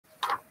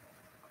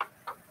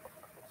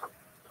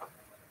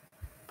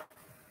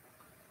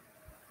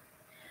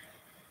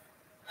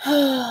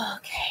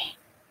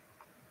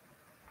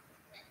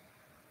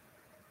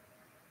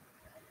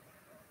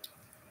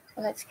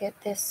let's get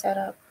this set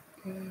up.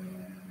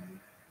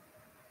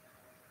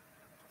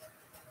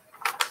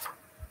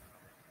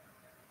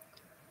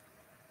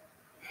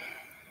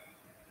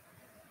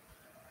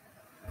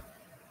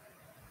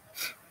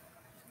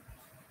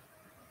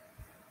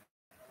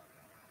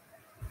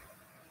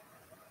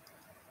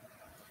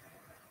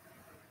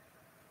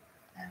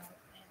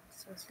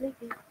 So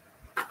sleepy.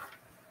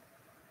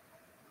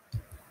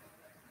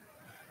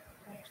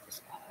 Where's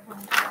this other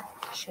window?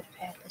 I should have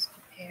had this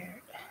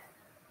prepared.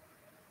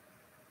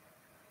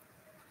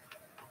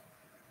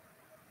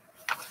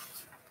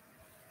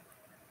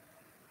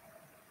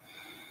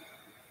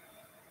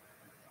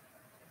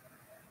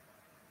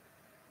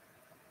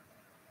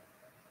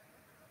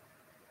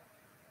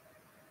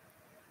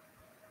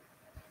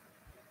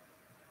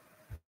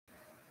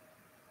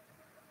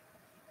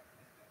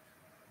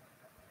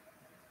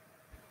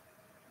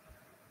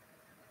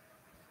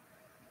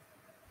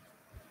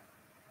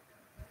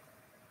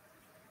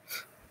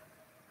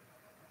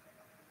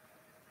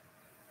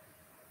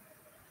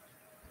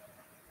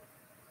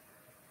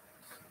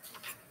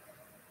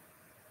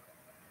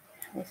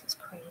 This is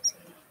crazy.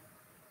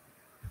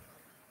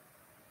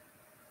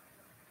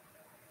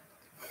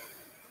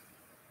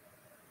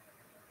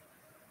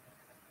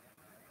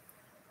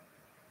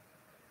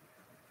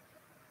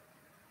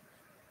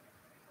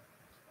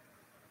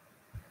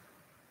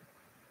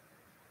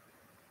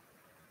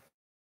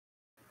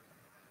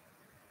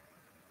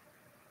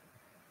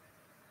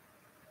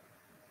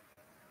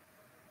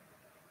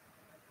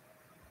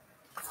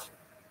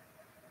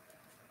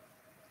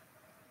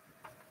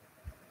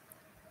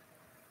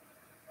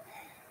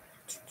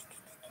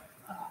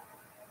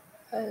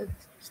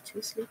 It's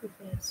too sleepy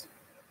for this.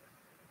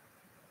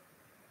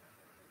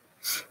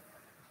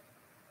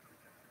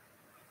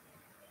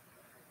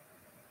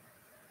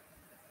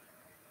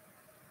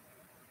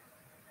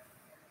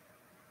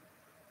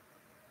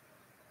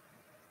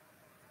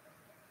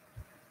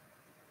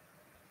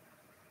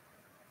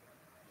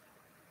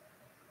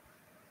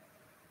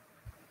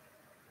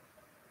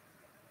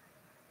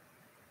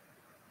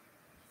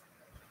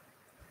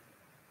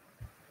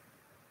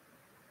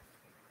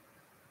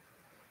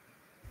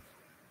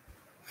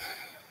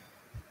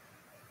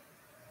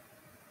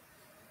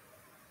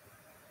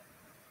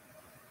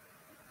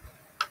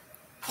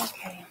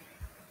 Okay.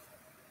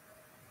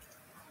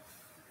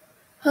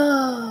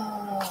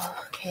 Oh,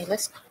 okay.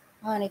 Let's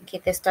want to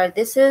get this started.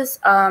 This is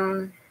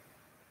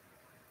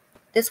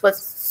this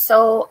was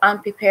so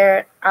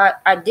unprepared.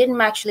 I didn't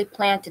actually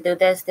plan to do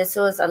this. This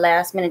was a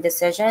last minute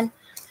decision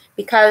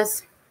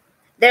because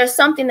there's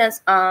something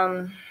that's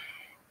I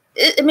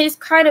mean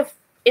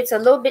it's a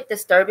little bit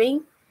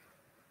disturbing.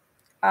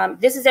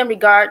 This is in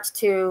regards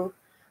to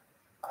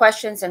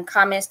questions and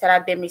comments that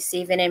I've been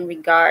receiving in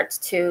regards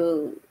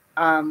to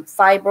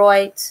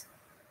fibroids.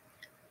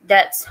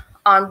 That's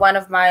on one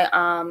of my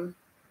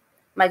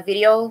my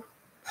video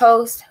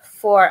posts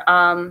for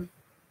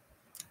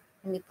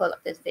let me pull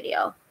up this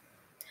video.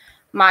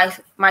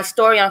 My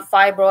story on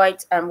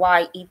fibroids and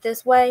why I eat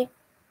this way.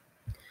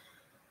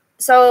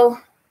 So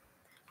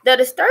the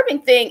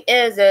disturbing thing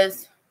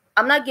is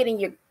I'm not getting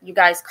you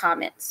guys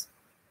comments.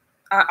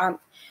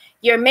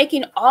 You're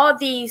making all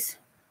these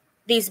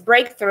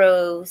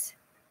breakthroughs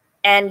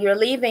and you're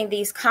leaving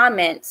these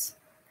comments,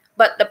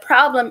 but the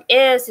problem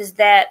is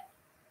that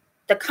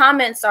the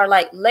comments are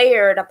like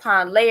layered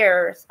upon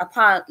layers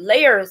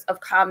of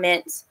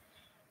comments,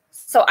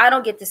 so I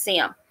don't get to see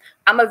them.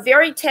 I'm a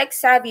very tech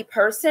savvy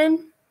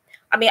person.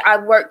 I mean, I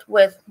worked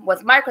with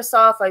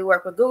Microsoft, I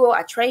work with Google,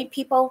 I train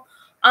people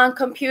on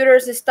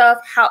computers and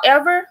stuff.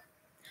 However,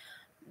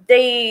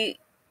 the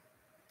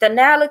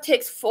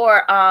analytics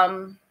for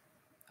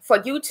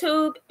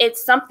YouTube,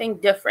 it's something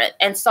different.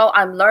 And so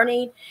I'm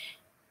learning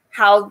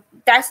how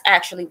that's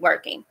actually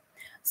working.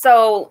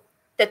 So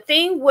the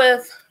thing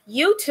with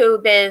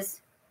YouTube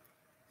is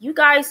you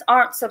guys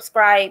aren't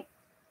subscribed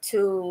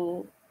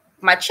to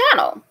my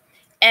channel.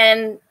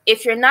 And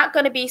if you're not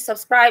going to be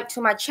subscribed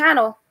to my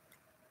channel,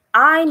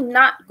 I'm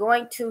not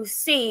going to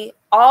see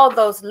all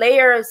those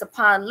layers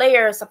upon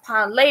layers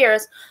upon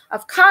layers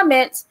of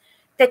comments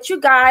that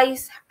you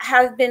guys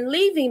have been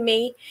leaving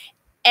me.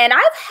 And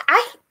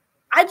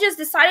I just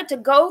decided to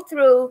go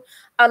through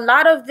a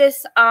lot of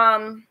this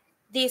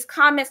these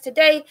comments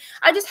today.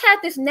 I just had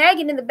this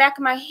nagging in the back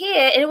of my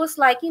head, and it was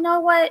like, you know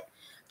what?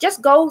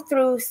 Just go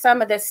through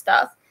some of this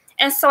stuff.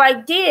 And so I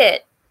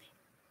did.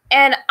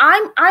 And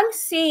I'm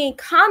seeing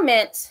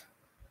comments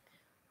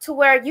to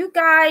where you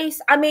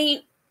guys, I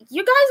mean,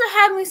 you guys are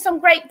having some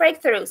great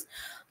breakthroughs.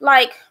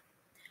 Like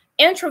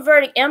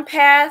introverted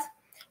empath,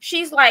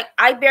 she's like,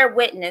 I bear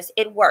witness,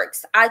 it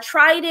works. I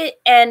tried it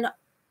and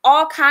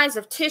all kinds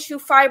of tissue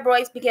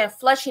fibroids began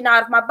flushing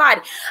out of my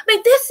body. I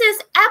mean, this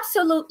is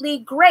absolutely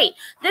great.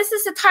 This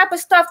is the type of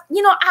stuff,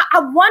 you know, I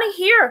want to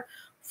hear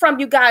from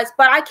you guys,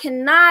 but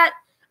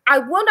I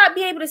will not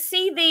be able to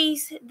see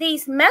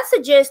these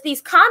messages,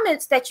 these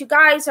comments that you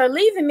guys are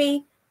leaving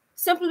me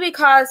simply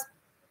because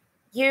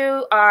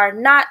you are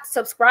not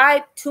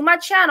subscribed to my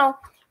channel.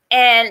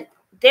 And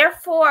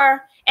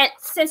therefore, And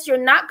since you're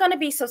not going to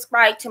be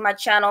subscribed to my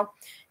channel,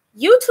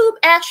 YouTube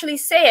actually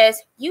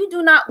says you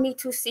do not want me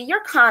to see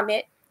your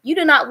comment. You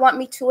do not want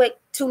me to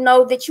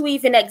know that you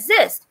even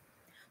exist.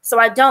 So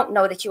I don't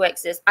know that you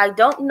exist. I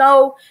don't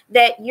know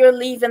that you're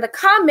leaving the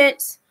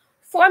comments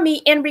for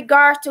me in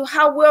regards to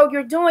how well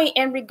you're doing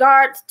in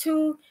regards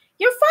to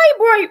your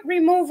fibroid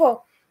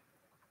removal.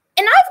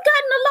 And I've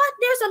gotten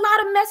there's a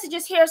lot of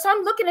messages here. So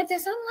I'm looking at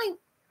this. I'm like,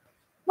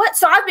 what?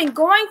 So I've been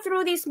going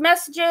through these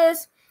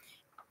messages.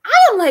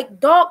 I am like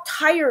dog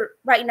tired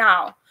right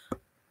now.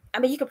 I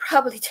mean, you could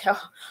probably tell.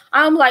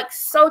 I'm like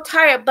so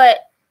tired,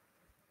 but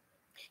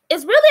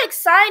it's really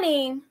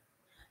exciting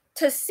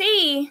to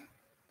see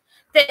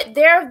that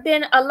there have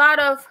been a lot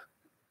of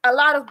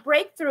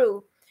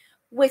breakthrough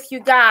with you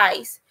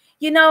guys,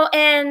 you know.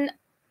 And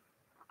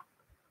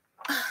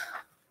but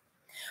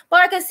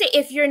like I said,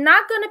 if you're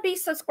not going to be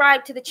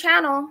subscribed to the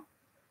channel,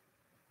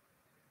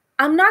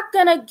 I'm not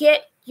going to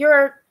get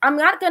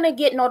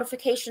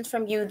notifications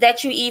from you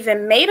that you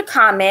even made a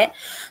comment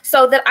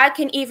so that I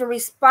can even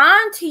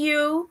respond to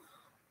you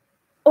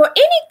or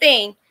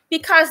anything,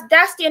 because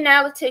that's the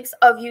analytics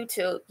of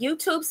YouTube.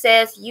 YouTube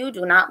says you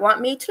do not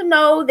want me to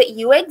know that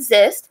you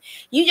exist.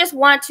 You just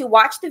want to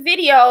watch the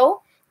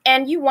video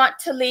and you want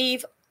to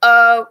leave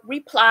a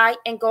reply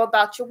and go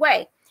about your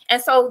way.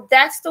 And so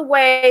that's the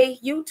way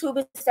YouTube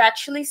is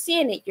actually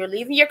seeing it. You're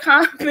leaving your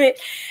comment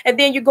and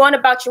then you're going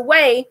about your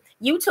way.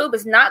 YouTube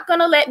is not going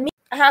to let me.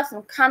 I have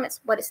some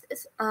comments. What is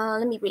this?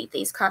 Let me read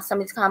some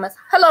of these comments.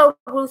 Hello,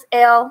 Ruth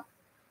L.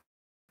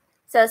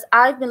 Says,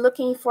 I've been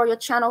looking for your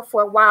channel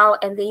for a while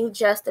and then you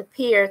just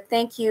appeared.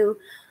 Thank you.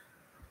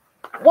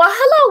 Well,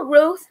 hello,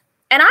 Ruth.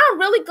 And I'm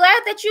really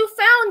glad that you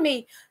found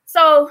me.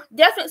 So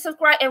definitely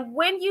subscribe. And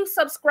when you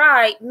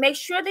subscribe, make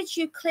sure that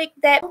you click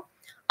that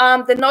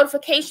the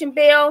notification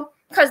bell,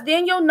 because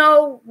then you'll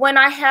know when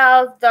I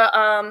have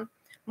the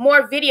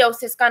more videos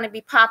that's going to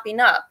be popping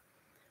up.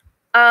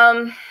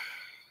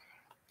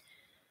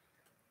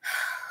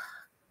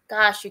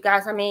 Gosh, you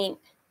guys, I mean,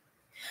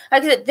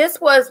 like I said, this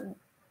was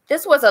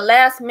a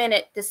last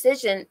minute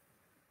decision,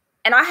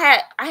 and I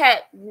had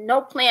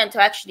no plan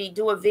to actually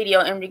do a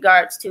video in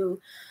regards to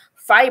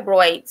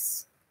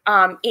fibroids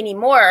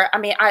anymore. I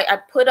mean, I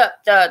put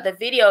up the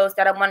videos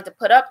that I wanted to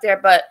put up there,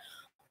 but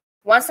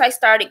once I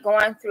started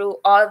going through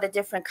all the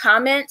different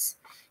comments,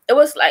 it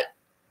was like,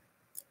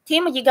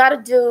 Timah, you gotta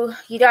do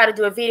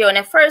a video. And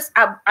at first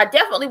I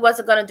definitely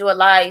wasn't gonna do a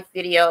live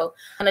video.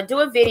 I'm gonna do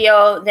a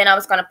video, then I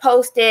was gonna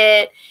post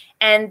it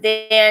and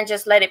then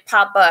just let it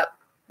pop up.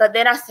 But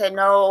then I said,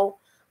 no,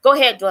 go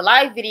ahead, do a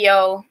live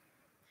video.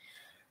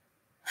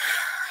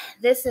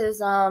 This is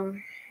I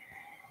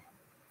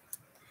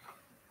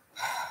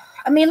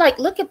mean, like,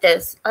 look at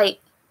this. Like,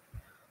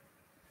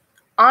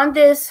 on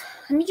this,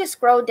 let me just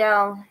scroll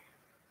down.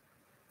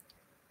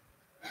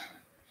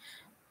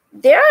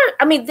 There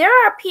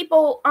are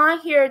people on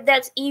here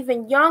that's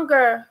even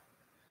younger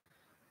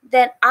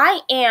than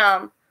I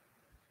am.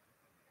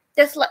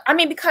 That's like, I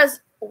mean,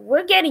 because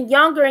we're getting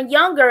younger and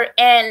younger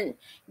and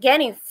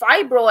getting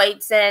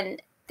fibroids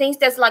and things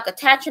that's like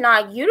attaching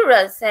our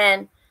uterus.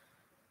 And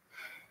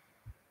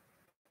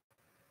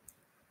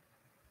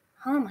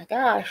oh my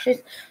gosh.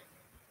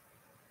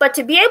 But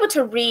to be able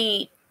to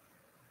read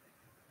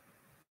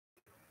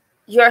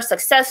your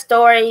success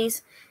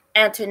stories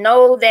and to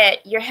know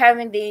that you're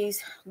having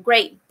these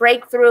great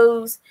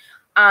breakthroughs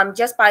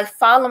just by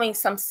following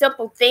some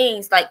simple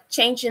things like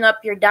changing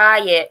up your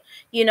diet,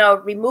 you know,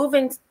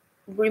 removing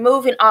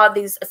all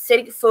these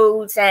acidic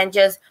foods and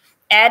just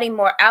adding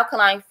more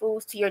alkaline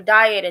foods to your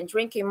diet and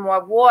drinking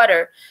more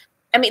water.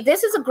 I mean,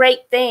 this is a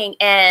great thing,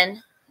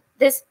 and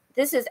this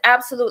is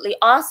absolutely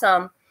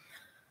awesome.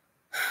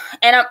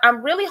 And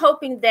I'm really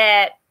hoping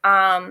that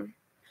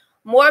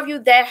more of you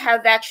that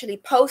have actually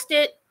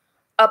posted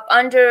up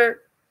under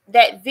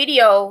that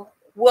video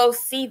will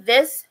see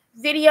this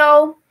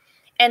video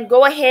and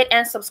go ahead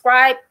and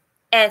subscribe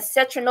and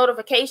set your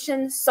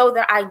notifications so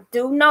that I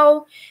do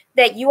know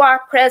that you are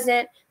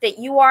present, that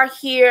you are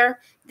here,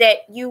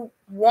 that you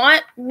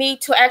want me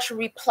to actually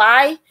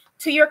reply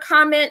to your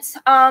comments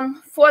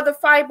for the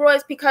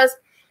fibroids, because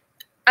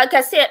like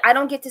I said, I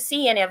don't get to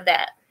see any of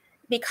that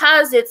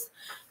because it's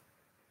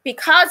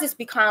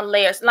become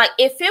layers. Like,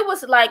 if it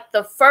was like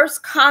the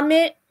first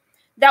comment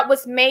that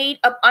was made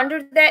up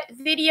under that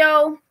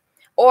video,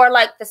 or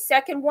like the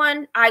second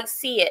one, I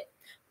see it.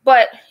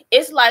 But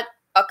it's like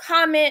a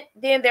comment,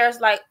 then there's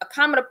like a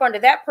comment up under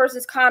that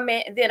person's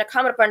comment, and then a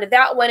comment up under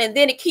that one, and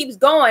then it keeps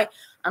going.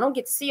 I don't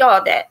get to see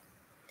all that.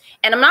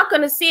 And I'm not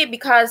going to see it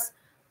because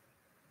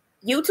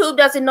YouTube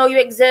doesn't know you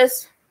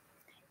exist.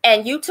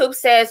 And YouTube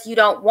says you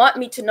don't want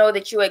me to know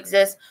that you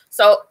exist.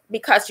 So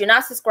because you're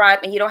not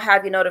subscribed and you don't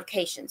have your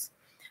notifications.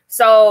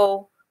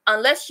 So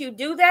unless you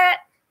do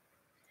that,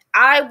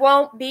 I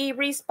won't be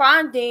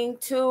responding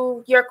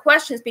to your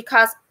questions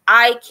because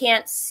I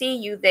can't see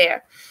you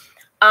there.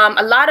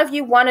 A lot of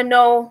you want to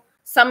know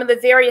some of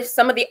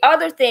the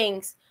other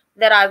things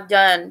that I've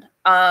done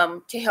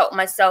to help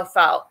myself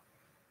out.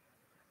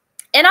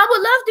 And I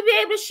would love to be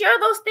able to share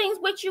those things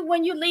with you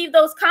when you leave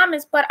those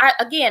comments. But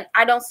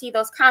I don't see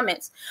those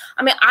comments.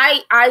 I mean,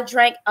 I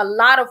drank a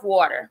lot of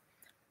water.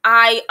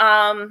 I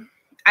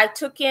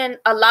took in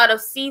a lot of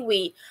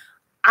seaweed.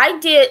 I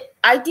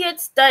did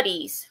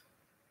studies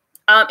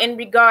in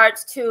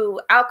regards to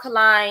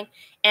alkaline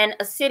and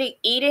acidic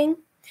eating.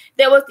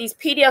 There was these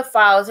PDF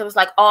files. It was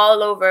like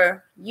all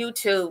over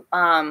YouTube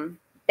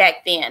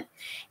back then.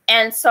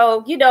 And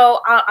so, you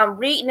know, I'm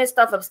reading this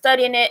stuff, I'm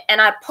studying it,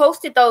 and I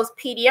posted those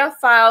PDF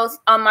files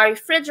on my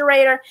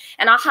refrigerator,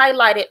 and I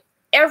highlighted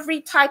every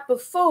type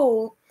of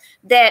food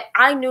that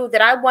I knew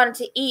that I wanted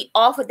to eat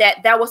off of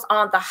that was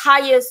on the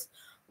highest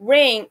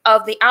ring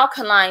of the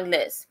alkaline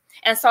list.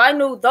 And so I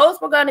knew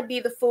those were going to be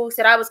the foods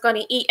that I was going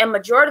to eat, and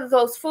majority of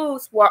those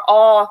foods were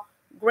all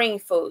green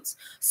foods.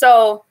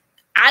 So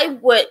I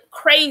went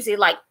crazy,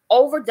 like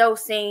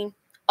overdosing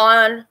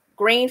on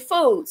green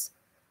foods.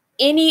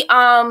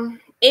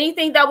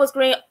 Anything that was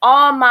green,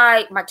 all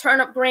my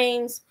turnip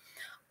greens,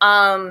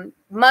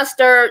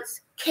 mustards,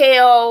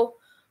 kale,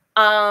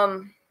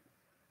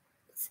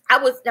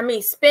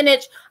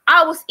 spinach.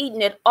 I was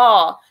eating it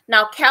all.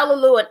 Now,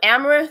 callaloo and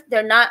amaranth,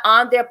 they're not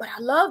on there, but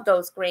I love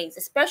those greens,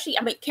 especially.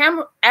 I mean,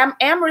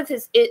 amaranth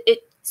it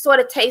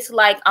sort of tastes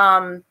like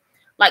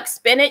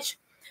spinach,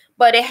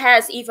 but it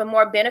has even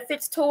more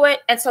benefits to it,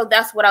 and so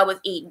that's what I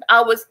was eating.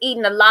 I was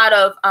eating a lot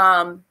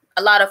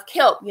of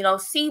kelp, you know,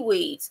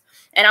 seaweeds,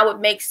 and I would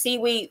make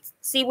seaweed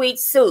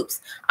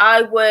soups.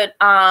 I would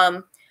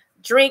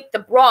drink the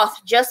broth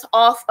just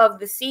off of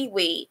the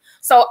seaweed.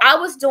 So I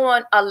was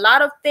doing a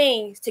lot of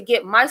things to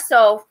get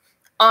myself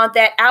on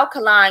that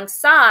alkaline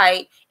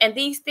side, and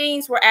these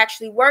things were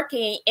actually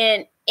working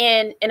in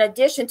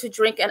addition to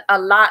drinking a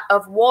lot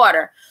of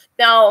water.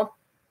 Now,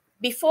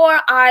 before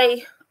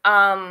I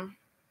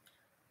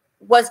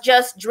was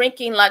just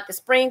drinking like the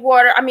spring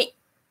water, I mean,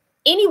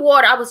 any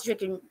water, I was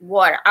drinking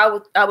water.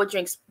 I would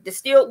drink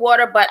distilled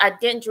water, but I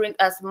didn't drink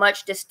as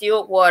much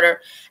distilled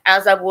water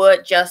as I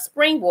would just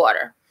spring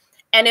water.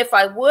 And if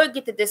I would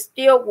get the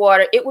distilled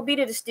water, it would be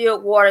the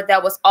distilled water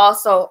that was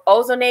also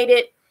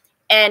ozonated,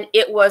 and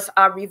it was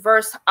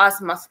reverse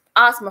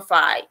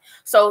osmified.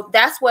 So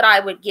that's what I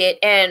would get.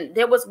 And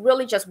there was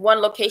really just one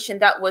location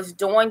that was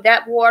doing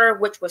that water,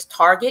 which was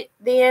Target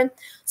then.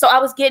 So I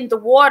was getting the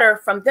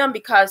water from them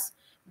because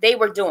they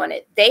were doing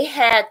it. They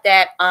had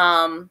that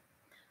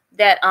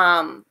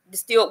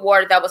distilled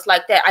water that was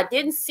like that. I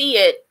didn't see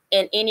it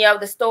in any of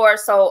the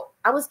stores, so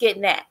I was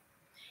getting that.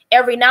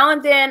 Every now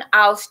and then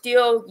I'll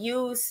still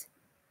use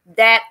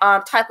that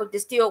type of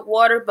distilled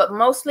water, but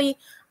mostly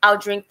I'll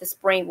drink the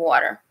spring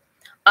water.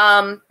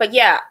 But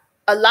yeah,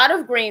 a lot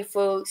of green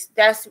foods.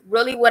 That's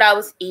really what I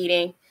was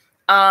eating.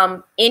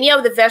 Any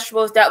of the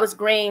vegetables that was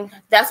green,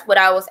 that's what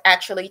I was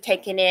actually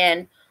taking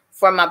in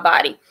for my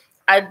body.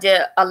 I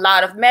did a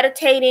lot of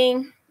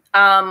meditating.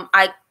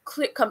 I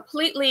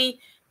completely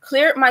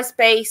cleared my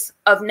space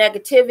of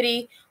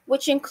negativity,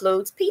 which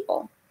includes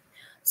people.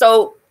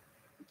 So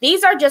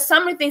these are just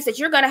some of the things that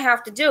you're going to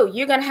have to do.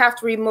 You're going to have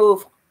to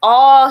remove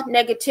all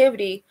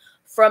negativity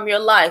from your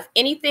life.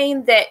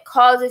 Anything that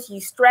causes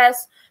you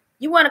stress,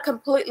 you want to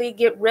completely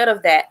get rid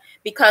of that,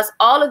 because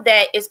all of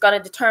that is going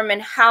to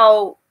determine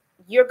how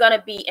you're going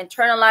to be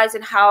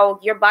internalizing, how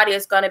your body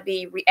is going to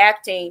be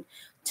reacting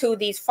to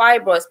these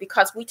fibroids,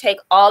 because we take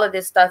all of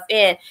this stuff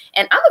in.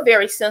 And I'm a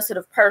very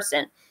sensitive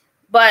person,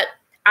 but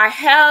I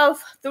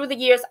have, through the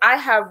years, I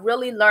have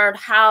really learned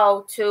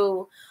how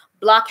to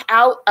block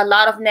out a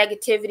lot of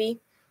negativity,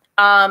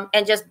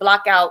 and just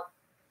block out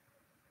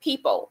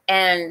people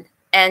and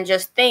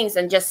just things,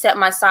 and just set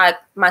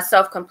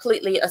myself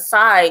completely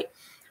aside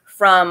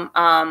from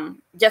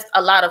just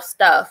a lot of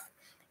stuff.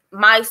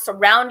 My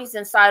surroundings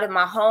inside of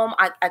my home,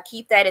 I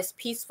keep that as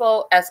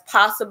peaceful as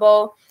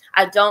possible.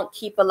 I don't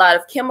keep a lot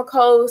of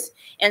chemicals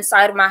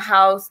inside of my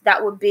house.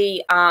 That would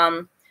be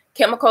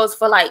chemicals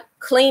for like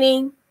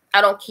cleaning. I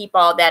don't keep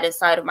all that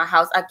inside of my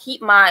house. I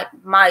keep my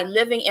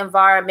living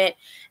environment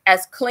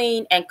as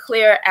clean and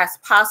clear as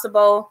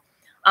possible.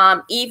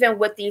 Even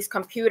with these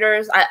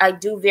computers, I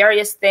do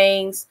various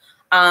things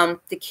to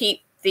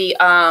keep the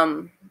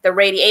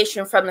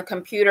radiation from the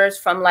computers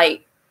from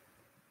like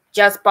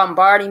just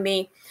bombarding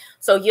me.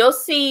 So you'll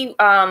see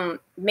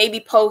maybe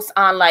posts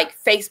on like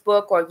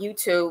Facebook or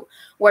YouTube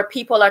where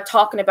people are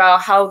talking about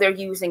how they're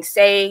using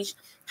sage,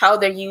 how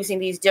they're using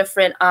these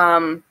different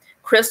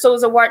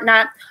crystals or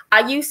whatnot.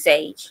 I use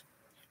sage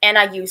and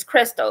I use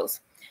crystals.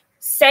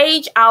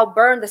 Sage, I'll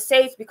burn the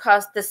sage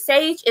because the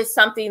sage is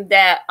something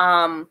that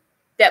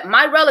that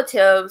my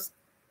relatives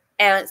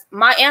and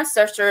my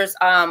ancestors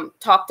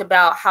talked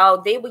about, how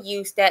they would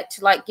use that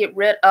to like get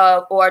rid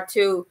of, or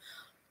to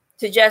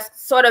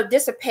just sort of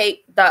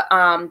dissipate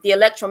the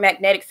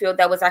electromagnetic field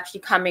that was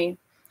actually coming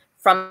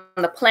from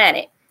the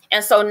planet.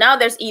 And so now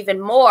there's even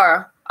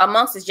more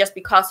amongst us just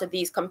because of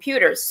these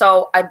computers.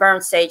 So I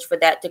burn sage for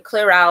that, to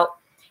clear out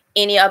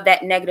any of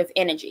that negative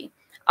energy.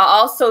 I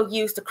also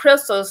use the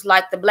crystals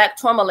like the black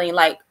tourmaline.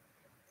 Like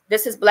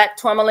this is black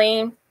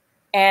tourmaline,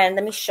 and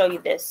let me show you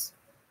this.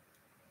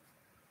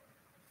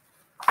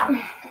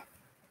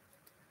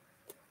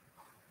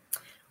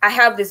 I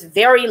have this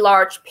very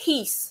large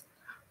piece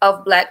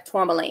of black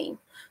tourmaline.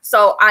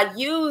 So I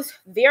use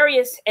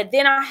various, and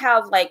then I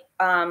have like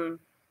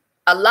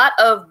a lot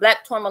of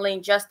black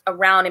tourmaline just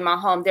around in my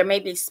home. There may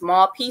be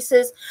small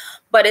pieces,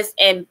 but it's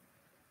in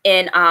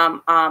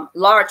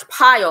large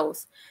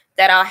piles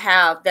that I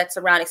have that's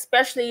around,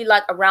 especially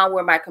like around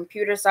where my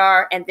computers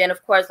are. And then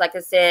of course, like I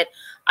said,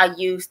 I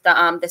use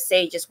the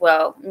sage as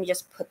well. Let me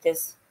just put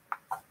this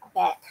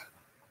back.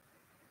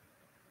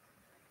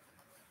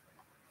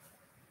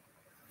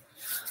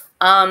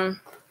 And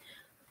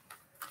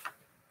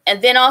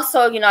then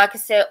also, you know, like I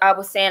said, I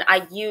was saying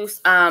I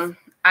use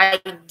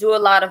I do a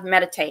lot of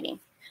meditating.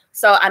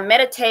 So I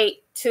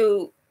meditate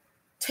to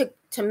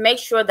make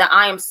sure that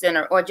I am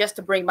centered, or just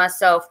to bring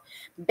myself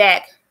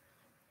back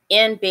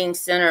in being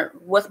centered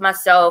with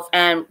myself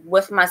and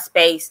with my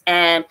space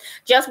and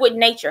just with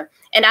nature.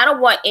 And I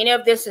don't want any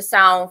of this to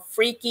sound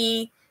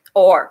freaky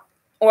or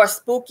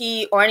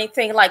spooky or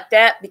anything like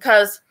that,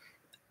 because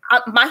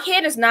my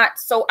head is not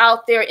so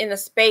out there in the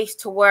space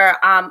to where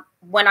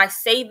when I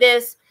say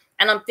this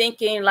and I'm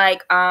thinking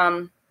like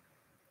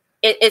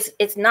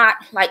it's not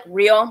like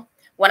real.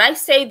 When I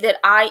say that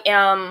I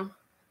am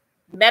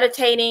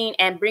meditating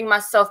and bring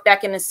myself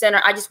back in the center,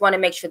 I just want to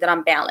make sure that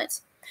I'm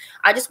balanced.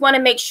 I just want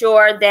to make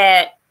sure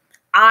that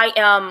I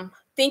am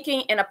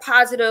thinking in a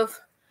positive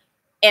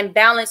and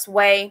balanced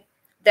way,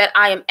 that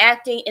I am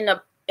acting in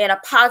a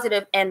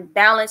positive and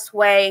balanced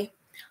way,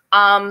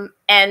 and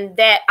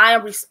that I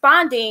am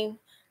responding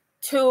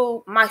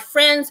to my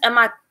friends and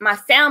my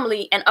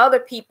family and other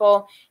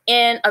people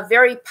in a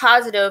very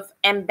positive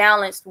and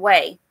balanced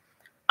way.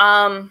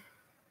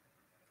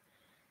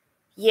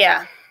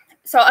 Yeah.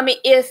 So, I mean,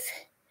 if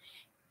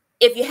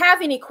you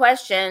have any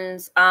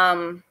questions,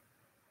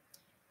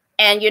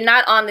 and you're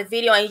not on the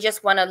video and you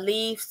just want to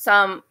leave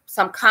some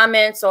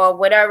comments or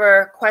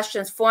whatever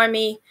questions for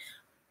me,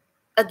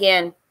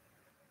 again,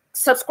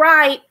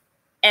 subscribe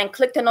and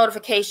click the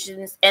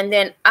notifications, and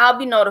then I'll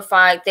be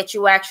notified that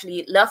you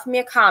actually left me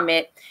a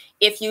comment.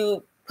 If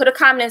you put a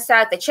comment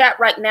inside the chat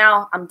right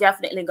now, I'm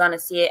definitely going to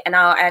see it, and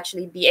I'll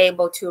actually be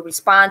able to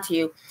respond to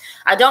you.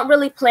 I don't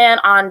really plan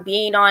on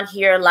being on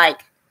here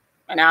like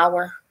an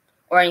hour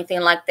or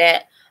anything like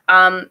that.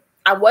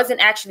 I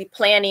wasn't actually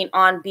planning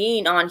on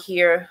being on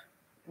here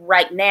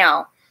right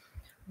now,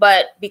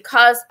 but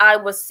because I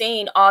was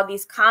seeing all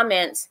these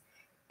comments,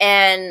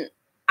 and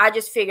I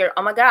just figured,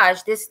 oh my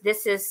gosh, this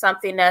is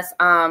something that's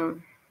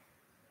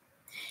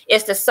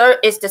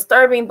it's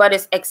disturbing, but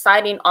it's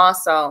exciting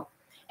also.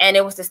 And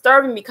it was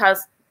disturbing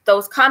because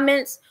those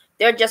comments,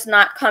 they're just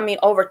not coming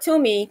over to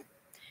me,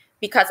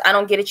 because I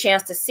don't get a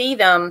chance to see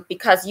them,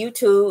 because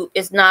YouTube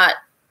is not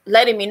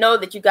letting me know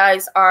that you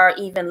guys are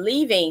even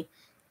leaving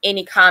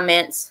any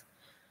comments.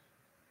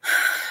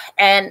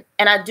 And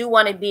I do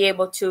want to be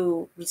able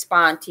to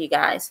respond to you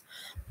guys.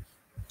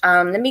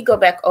 Let me go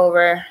back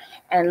over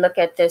and look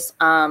at this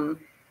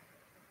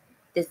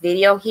this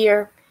video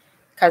here,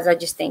 because I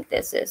just think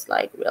this is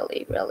like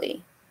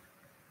really,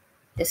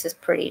 this is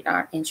pretty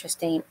darn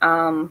interesting.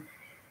 Let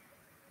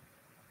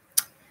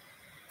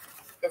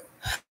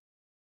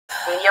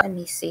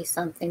me see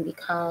something,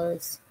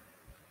 because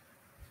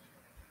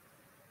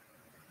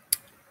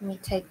let me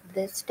take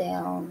this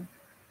down.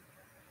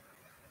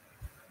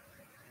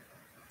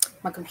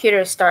 My computer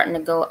is starting to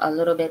go a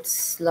little bit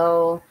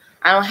slow.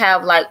 I don't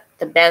have like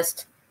the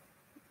best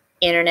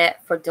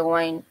internet for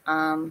doing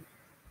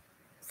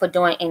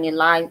any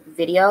live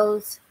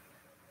videos.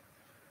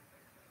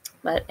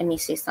 But let me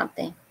see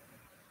something.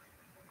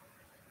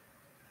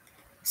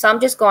 So I'm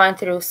just going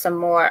through some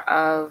more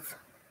of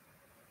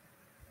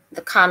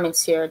the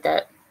comments here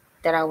that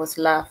I was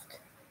left.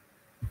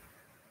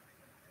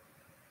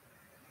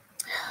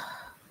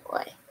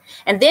 Boy.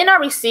 And then I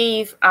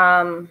receive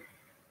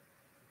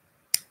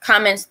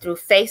comments through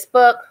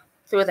Facebook,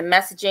 through the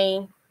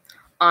messaging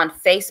on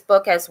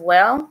Facebook as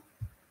well.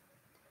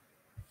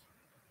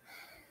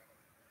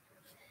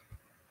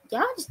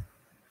 Y'all just,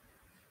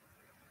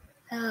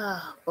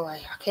 oh boy.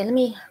 Okay,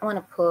 I want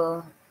to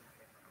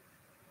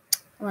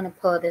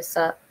pull this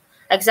up.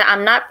 Like I said,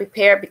 I'm not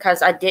prepared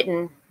because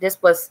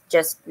this was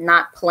just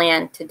not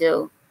planned to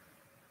do.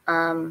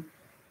 But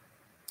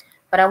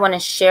I want to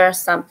share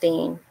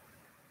something.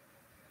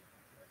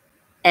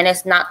 And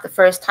it's not the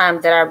first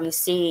time that I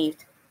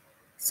received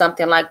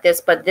something like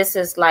this, but this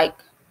is going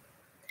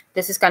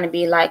to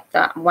be like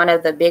one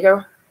of the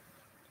bigger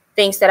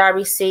things that I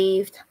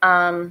received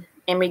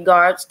in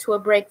regards to a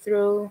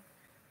breakthrough.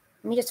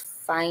 Let me just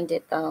find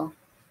it though.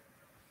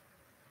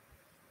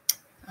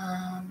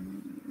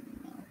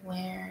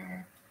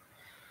 Where?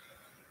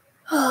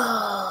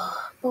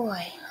 Oh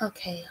boy.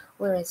 Okay,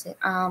 where is it?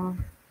 I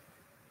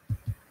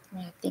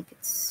think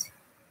it's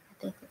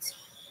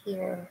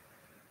here.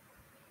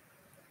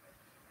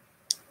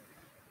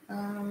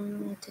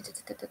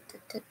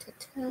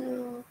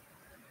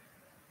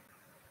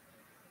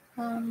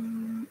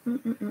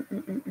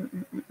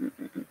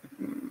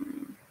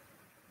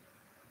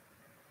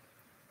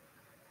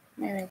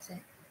 Where is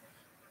it?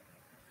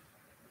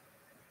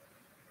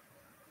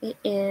 It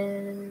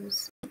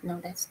is,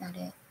 no, that's not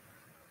it.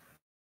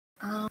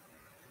 All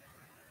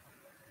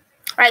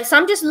right, so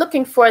I'm just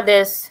looking for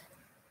this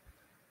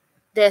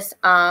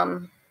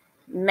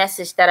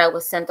message that I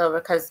was sent over,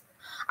 because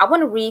I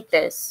want to read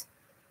this,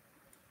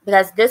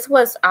 because this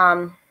was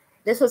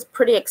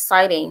pretty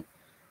exciting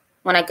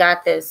when I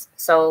got this.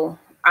 So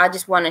I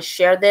just want to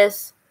share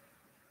this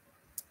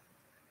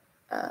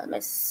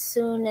as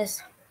soon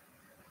as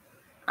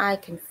I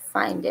can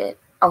find it.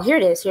 Oh, here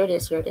it is. Here it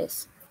is. Here it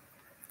is.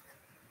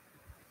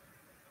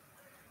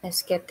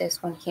 Let's get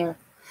this one here.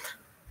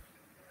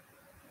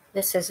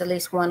 This is at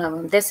least one of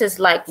them. This is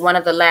like one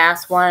of the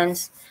last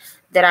ones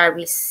that I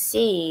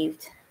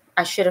received.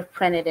 I should have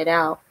printed it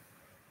out,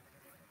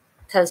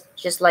 because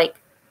just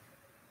like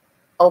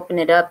open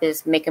it up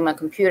is making my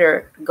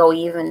computer go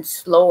even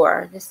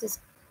slower. This is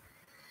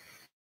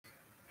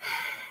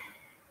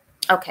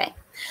okay.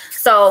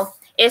 So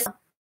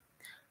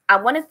I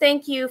want to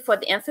thank you for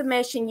the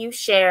information you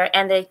share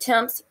and the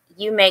attempts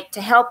you make to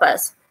help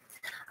us.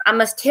 I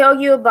must tell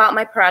you about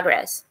my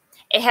progress.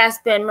 It has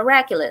been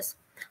miraculous.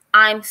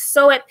 I'm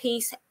so at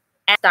peace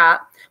and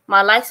stop.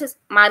 My life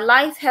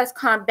has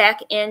come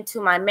back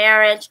into my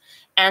marriage,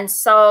 and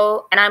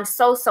I'm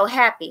so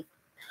happy.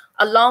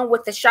 Along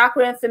with the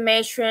chakra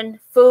information,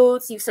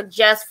 foods you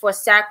suggest for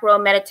sacral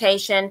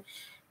meditation,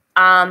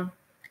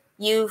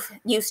 you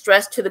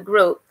stressed to the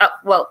group.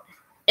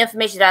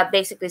 Information that I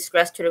basically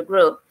stressed to the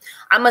group.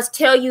 I must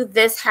tell you,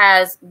 this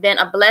has been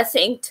a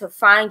blessing to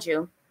find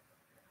you.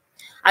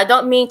 I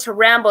don't mean to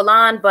ramble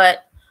on,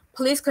 but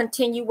please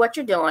continue what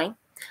you're doing.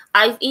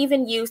 I've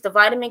even used the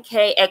vitamin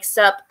K,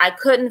 except I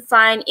couldn't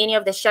find any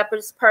of the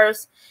shepherd's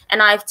purse,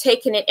 and I've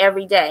taken it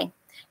every day.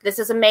 This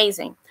is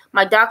amazing.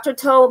 My doctor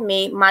told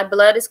me my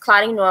blood is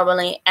clotting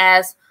normally,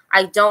 as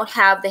I don't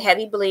have the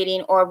heavy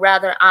bleeding, or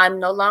rather, I'm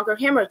no longer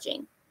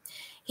hemorrhaging.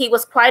 He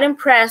was quite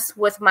impressed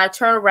with my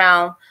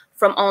turnaround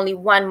from only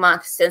 1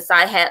 month since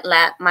I had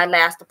my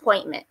last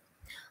appointment.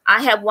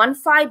 I have one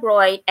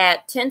fibroid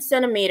at 10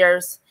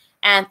 centimeters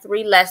and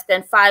 3 less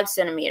than 5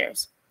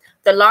 centimeters.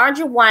 The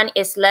larger one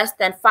is less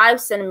than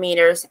 5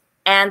 centimeters,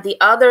 and the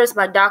others,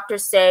 my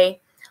doctors say,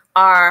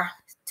 are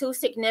too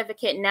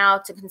significant now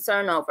to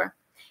concern over.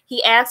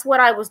 He asked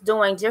what I was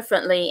doing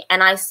differently,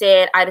 and I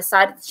said I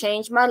decided to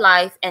change my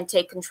life and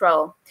take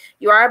control.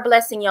 You are a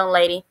blessing, young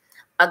lady,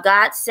 a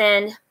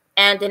godsend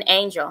and an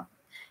angel.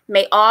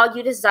 May all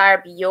you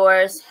desire be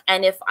yours,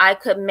 and if I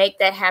could make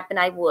that happen,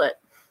 I would.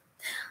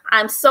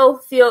 I'm so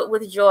filled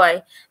with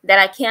joy that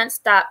I can't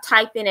stop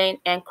typing in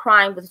and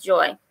crying with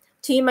joy.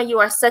 Timah, you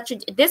are such a...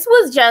 This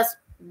was just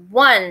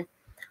one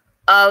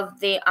of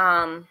the...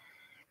 and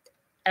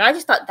I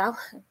just thought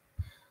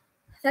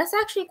that's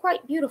actually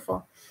quite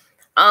beautiful.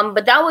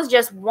 But that was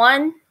just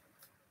one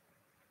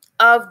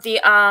of the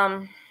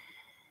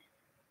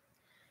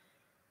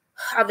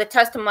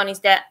testimonies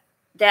that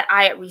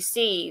I had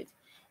received.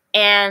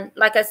 And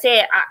like I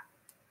said,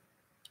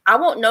 I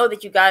won't know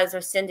that you guys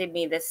are sending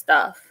me this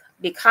stuff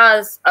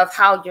because of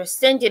how you're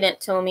sending it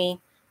to me.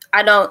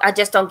 I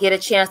just don't get a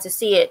chance to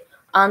see it.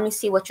 Let me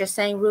see what you're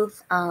saying,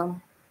 Ruth.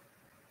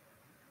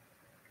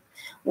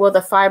 Will the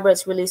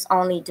fibroids release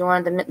only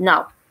during the...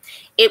 No,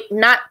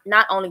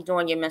 not only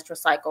during your menstrual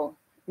cycle.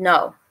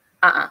 No.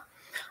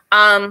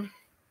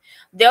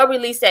 They'll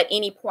release at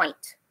any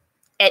point.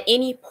 At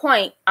any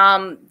point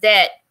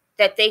that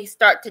they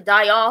start to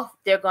die off,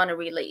 they're going to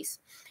release.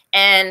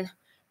 And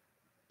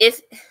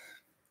if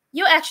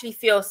you actually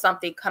feel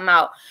something come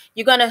out,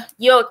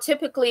 you'll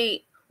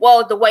typically,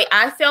 well, the way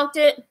I felt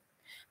it,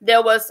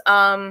 there was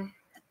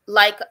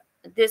like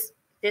this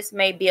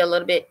may be a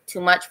little bit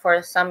too much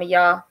for some of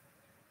y'all.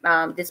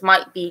 This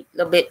might be a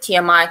little bit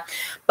TMI,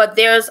 but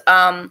there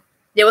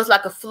was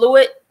like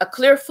a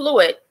clear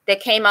fluid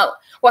that came out.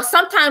 Well,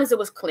 sometimes it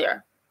was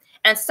clear,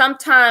 and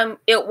sometimes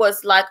it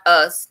was like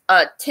a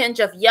tinge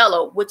of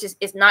yellow, which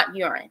is not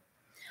urine.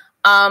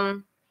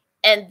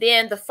 And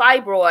then the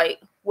fibroid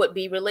would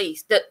be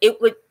released. It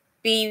would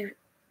be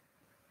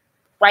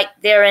right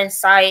there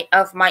inside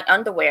of my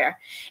underwear.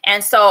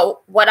 And so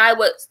what I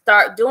would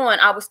start doing,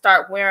 I would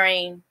start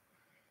wearing,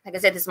 like I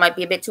said, this might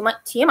be a bit too much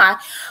TMI.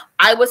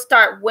 I would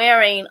start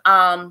wearing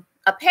a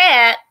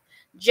pad,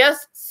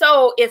 just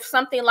so if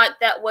something like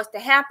that was to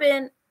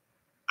happen,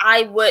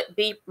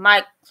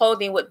 my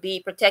clothing would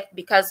be protected,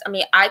 because I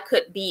mean, I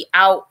could be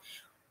out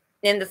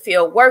in the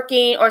field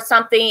working or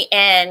something,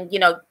 and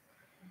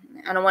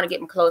I don't want to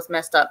get my clothes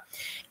messed up.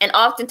 And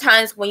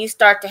oftentimes when you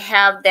start to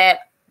have that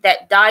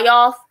die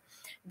off,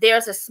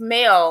 there's a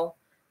smell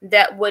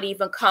that would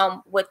even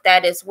come with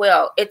that as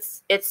well.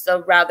 It's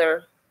a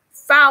rather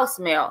foul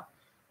smell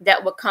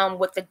that would come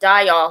with the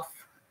die off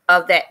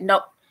of that.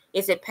 No,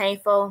 is it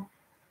painful?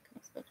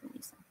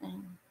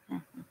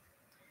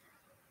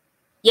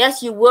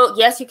 Yes, you will.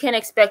 Yes, you can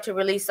expect to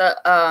release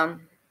outside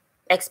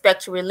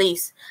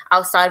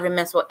of your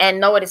menstrual. And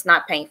no, it is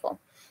not painful.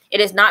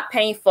 It is not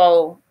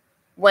painful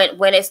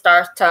when it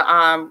starts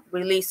to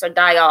release or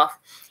die off.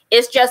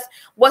 It's just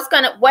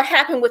what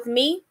happened with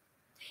me.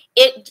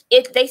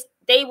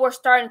 They were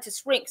starting to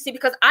shrink. See,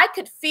 because I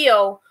could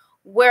feel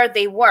where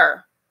they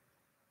were,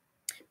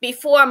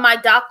 before my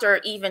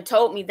doctor even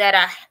told me that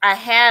I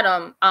had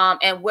them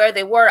and where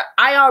they were,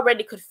 I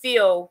already could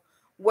feel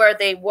where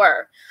they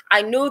were.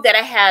 I knew that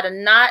I had a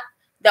knot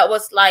that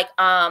was like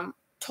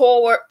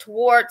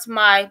towards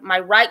my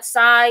right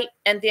side,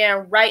 and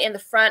then right in the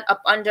front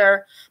up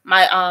under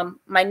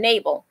my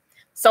navel.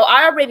 So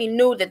I already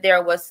knew that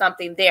there was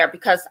something there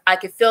because I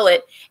could feel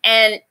it.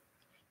 And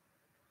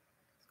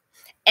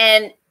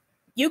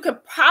you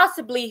could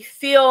possibly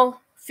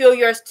feel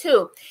yours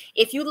too.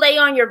 If you lay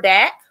on your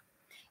back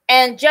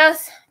and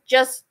just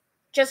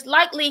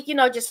lightly, you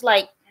know, just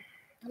like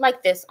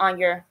this on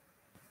your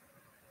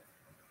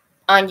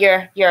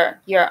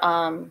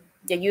the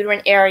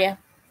uterine area,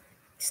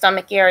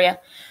 stomach area.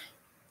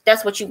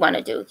 That's what you want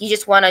to do. You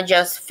just want to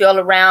just feel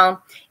around,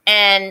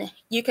 and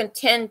you can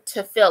tend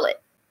to feel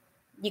it.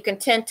 You can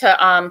tend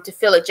to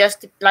feel it,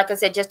 just like I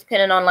said, just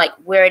depending on like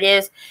where it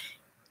is,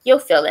 you'll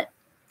feel it.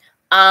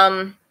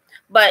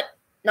 But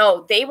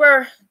no, they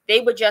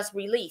would just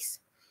release.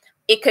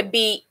 It could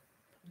be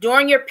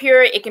during your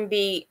period, it can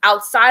be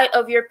outside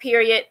of your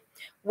period.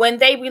 When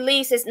they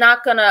release, it's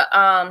not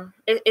gonna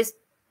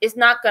it's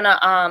not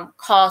gonna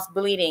cause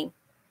bleeding.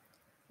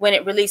 When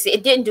it releases,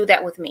 it didn't do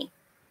that with me.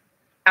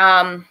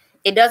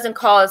 It doesn't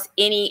cause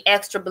any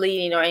extra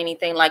bleeding or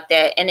anything like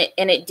that, and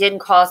it didn't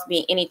cause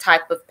me any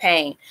type of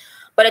pain.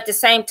 But at the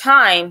same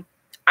time,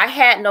 I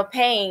had no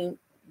pain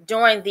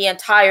during the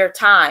entire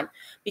time,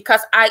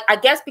 because I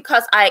guess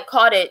because I had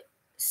caught it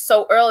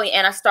so early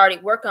and I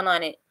started working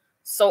on it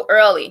so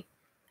early.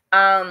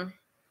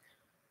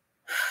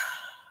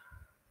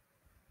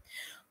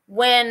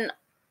 When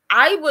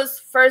I was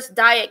first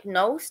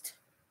diagnosed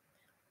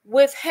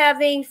with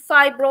having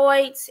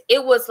fibroids,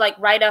 it was like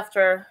right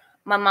after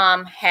my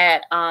mom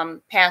had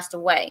passed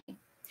away,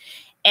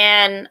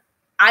 and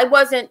I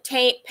wasn't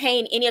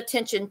paying any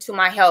attention to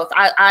my health.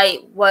 I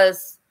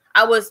was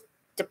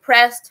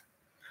depressed,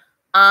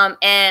 and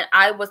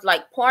I was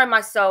like pouring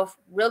myself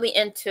really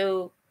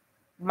into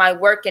my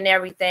work and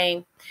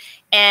everything,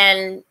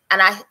 and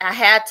I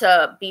had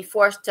to be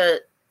forced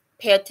to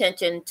pay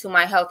attention to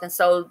my health. And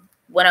so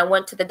when I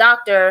went to the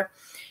doctor,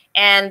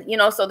 and you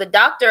know, so the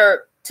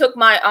doctor took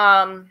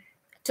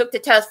the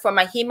test for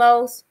my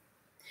hemos.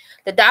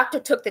 The doctor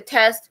took the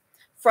test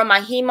for my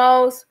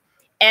hemos,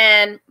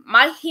 and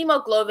my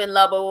hemoglobin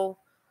level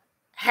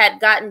had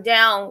gotten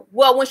down.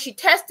 Well, when she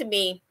tested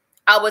me,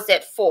 I was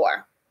at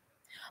 4,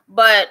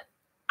 but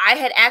I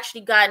had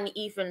actually gotten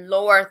even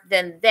lower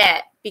than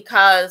that,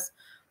 because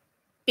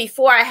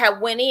before I had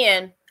went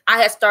in,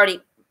 I had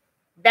started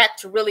back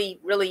to really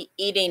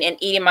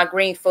eating my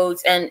green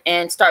foods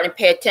and starting to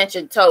pay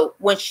attention. So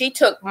when she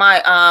took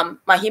my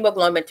my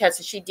hemoglobin test,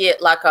 and she did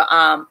like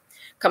a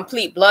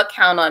complete blood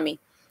count on me,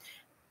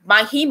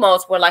 my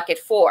hemos were like at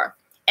 4.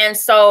 And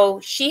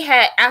so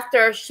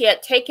after she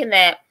had taken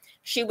that,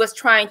 she was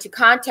trying to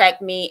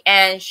contact me,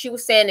 and she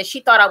was saying that she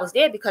thought I was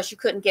dead because she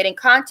couldn't get in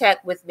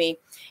contact with me.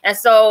 And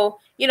so,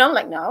 you know, I'm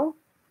like, no.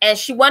 And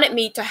she wanted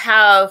me to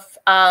have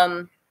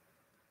a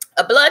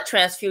blood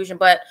transfusion,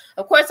 but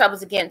of course I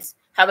was against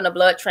having a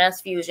blood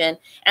transfusion.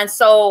 And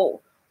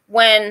so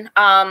when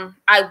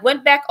I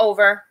went back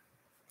over,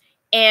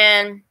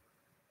 and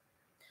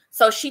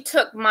so she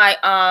took my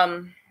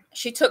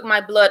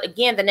blood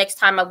again the next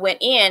time I went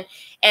in,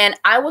 and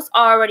I was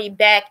already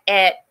back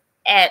at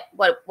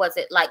what was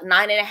it, like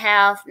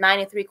 9.5,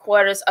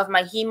 9.75 of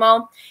my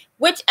hemo,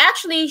 which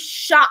actually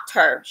shocked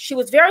her. She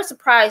was very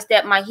surprised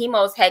that my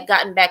hemos had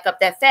gotten back up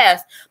that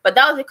fast, but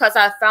that was because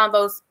I found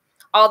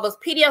all those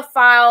PDF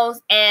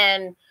files,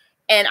 and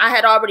I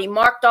had already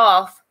marked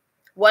off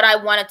what I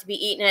wanted to be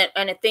eating,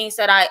 and the things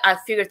that I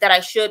figured that I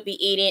should be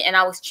eating, and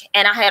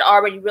I had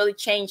already really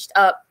changed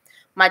up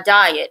my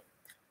diet.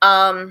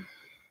 Let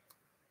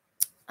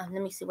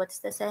me see, what does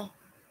that say?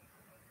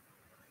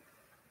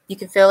 You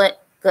can feel it?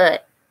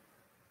 Good.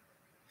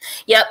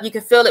 Yep, you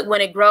can feel it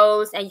when it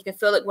grows, and you can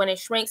feel it when it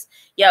shrinks.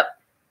 Yep,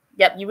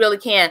 you really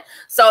can.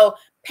 So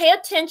pay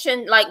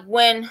attention, like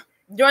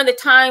during the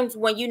times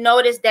when you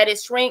notice that it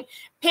shrink,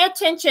 pay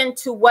attention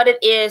to what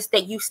it is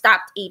that you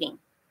stopped eating,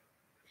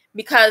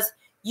 because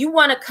you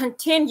want to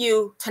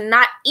continue to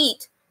not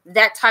eat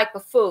that type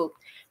of food.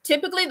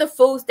 Typically, the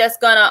foods that's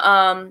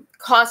gonna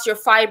cause your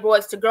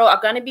fibroids to grow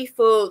are gonna be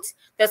foods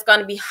that's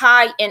gonna be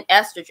high in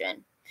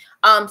estrogen.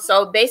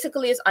 So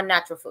basically, it's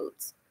unnatural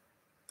foods.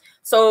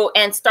 So,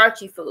 and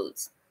starchy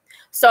foods.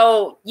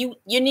 So you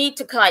need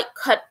to like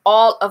cut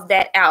all of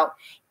that out.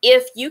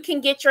 If you can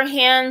get your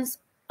hands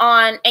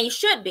on, and you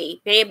should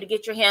be able to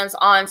get your hands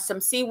on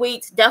some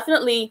seaweeds,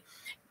 definitely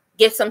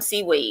get some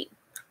seaweed.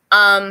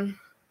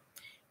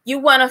 You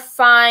want to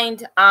find,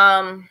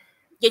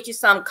 get you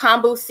some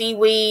kombu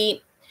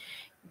seaweed,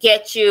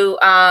 get you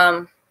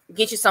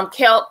some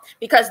kelp,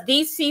 because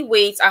these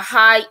seaweeds are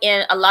high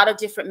in a lot of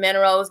different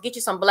minerals. Get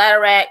you some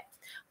bladderwrack,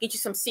 get you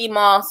some sea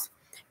moss.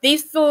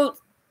 These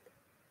foods,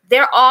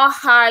 they're all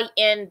high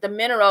in the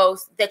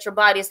minerals that your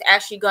body is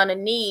actually going to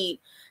need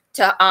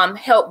to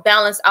help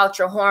balance out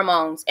your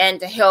hormones and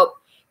to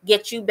help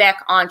get you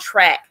back on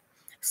track.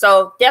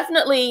 So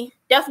definitely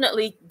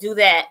do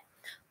that.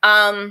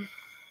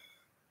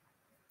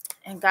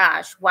 And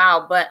gosh,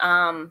 wow. But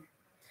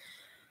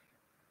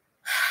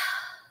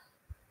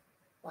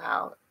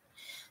wow.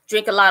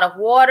 Drink a lot of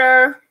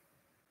water.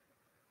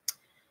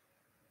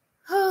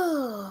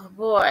 Oh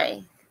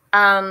boy.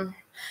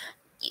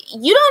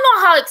 You don't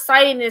know how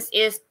exciting this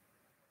is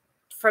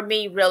for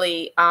me,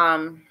 really,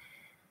 to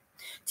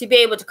be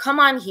able to come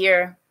on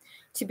here,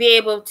 to be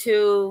able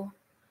to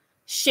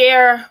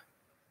share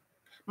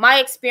my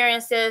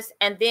experiences,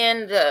 and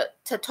then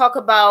to talk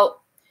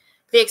about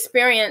the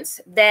experience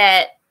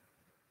that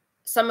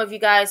some of you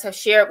guys have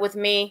shared with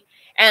me,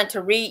 and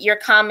to read your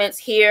comments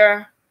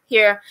here.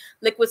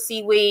 Liquid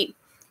seaweed,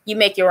 you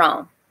make your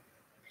own.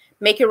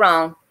 Make your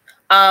own.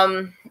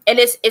 And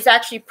it's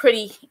actually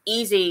pretty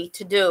easy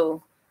to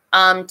do.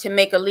 To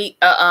make a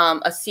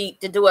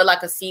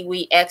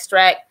seaweed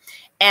extract.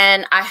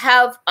 And I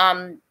have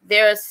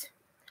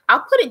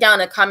I'll put it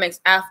down in the comments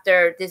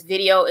after this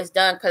video is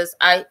done, because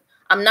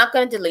I'm not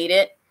going to delete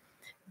it.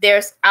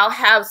 I'll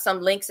have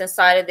some links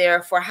inside of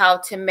there for how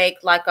to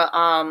make like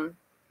a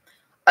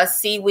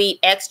seaweed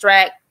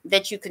extract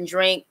that you can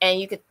drink, and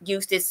you could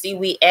use this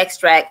seaweed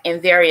extract in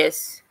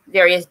various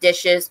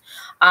dishes.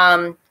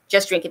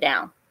 Just drink it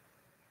down.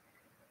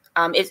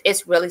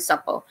 It's really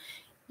simple.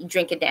 You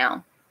drink it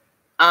down.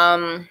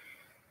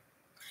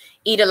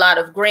 Eat a lot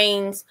of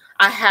greens.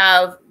 I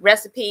have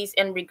recipes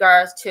in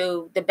regards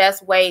to the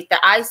best way that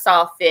I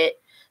saw fit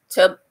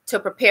to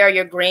prepare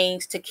your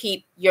greens to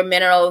keep your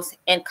minerals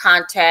in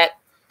contact.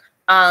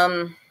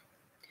 While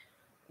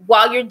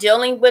you're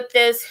dealing with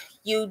this,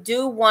 you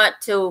do want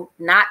to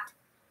not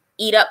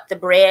eat up the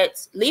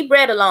breads. Leave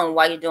bread alone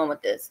while you're doing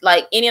with this.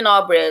 Like any and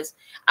all breads.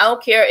 I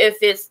don't care if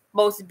it's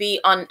supposed to be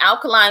on an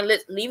alkaline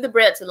list. Leave the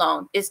breads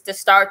alone. It's the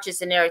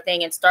starches and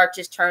everything, and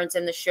starches turns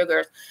into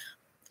sugars.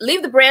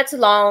 Leave the breads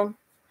alone.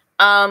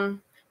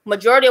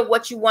 Majority of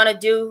what you want to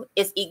do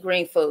is eat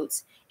green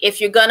foods.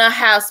 If you're gonna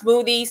have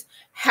smoothies,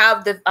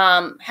 have the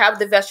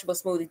vegetable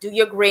smoothie. Do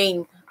your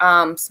green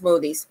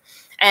smoothies.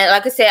 And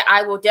like I said,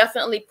 I will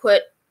definitely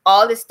put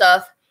all this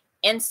stuff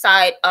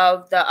inside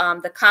of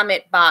the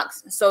comment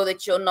box so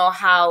that you'll know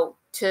how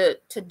to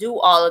do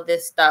all of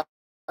this stuff.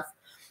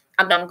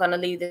 I'm going to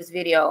leave this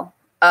video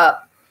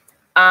up.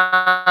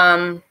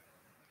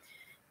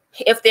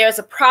 If there's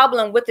a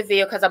problem with the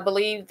video, because I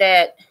believe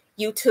that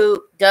YouTube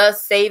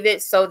does save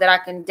it so that I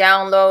can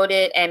download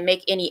it and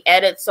make any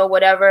edits or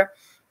whatever.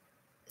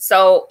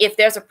 So if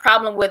there's a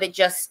problem with it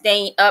just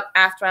staying up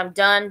after I'm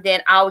done,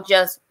 then I'll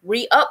just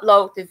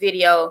re-upload the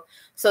video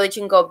so that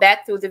you can go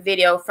back through the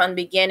video from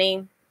the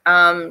beginning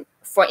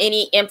for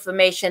any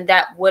information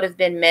that would have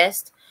been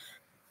missed.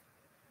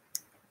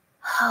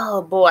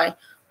 Oh boy.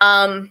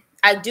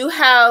 I do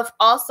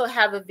also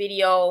have a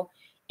video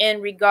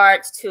in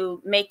regards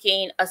to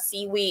making a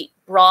seaweed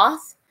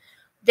broth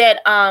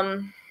that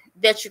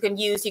that you can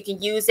use. You can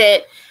use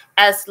it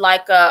as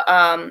like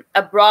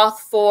a broth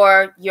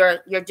for your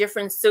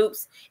different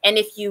soups. And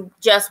if you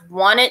just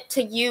wanted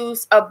to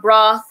use a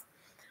broth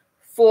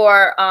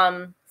for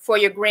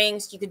your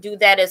greens, you could do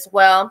that as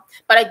well.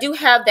 But I do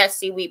have that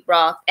seaweed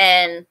broth,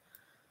 and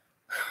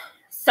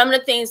some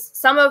of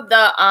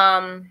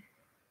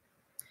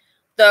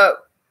the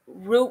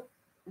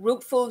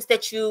root foods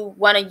that you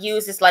want to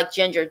use is like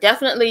ginger.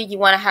 Definitely you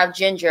want to have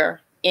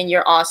ginger in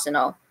your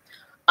arsenal.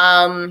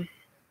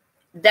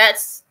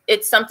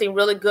 It's something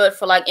really good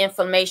for like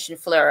inflammation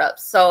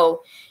flare-ups.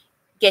 So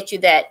get you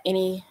that.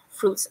 Any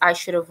fruits I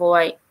should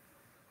avoid?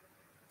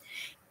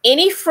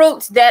 Any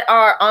fruits that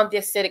are on the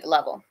acidic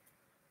level,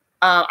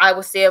 I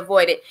would say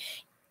avoid it.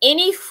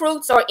 Any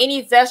fruits or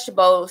any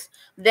vegetables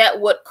that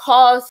would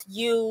cause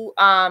you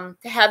to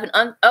have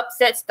an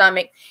upset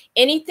stomach,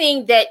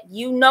 anything that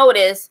you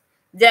notice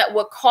that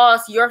would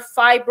cause your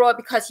fibroid,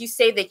 because you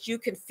say that you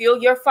can feel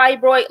your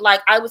fibroid.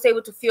 Like I was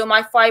able to feel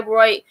my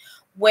fibroid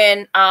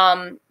when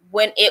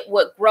it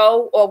would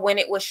grow or when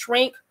it would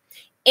shrink.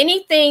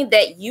 Anything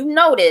that you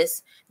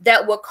notice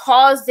that would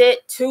cause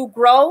it to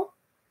grow,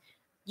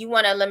 you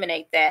want to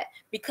eliminate that.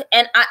 Because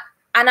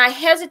and I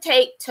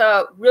hesitate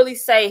to really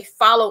say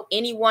follow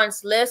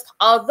anyone's list,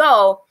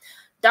 although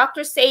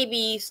Dr.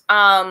 Sebi's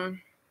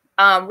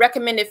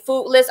recommended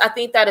food list, I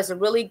think that is a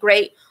really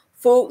great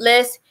food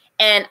list,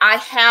 and I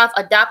have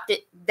adopted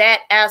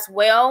that as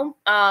well,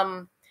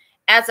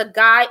 as a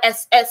guide,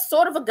 as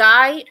sort of a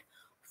guide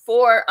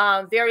for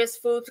various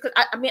foods, because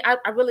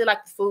I really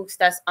like the foods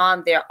that's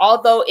on there,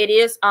 although it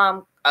is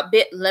a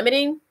bit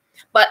limiting.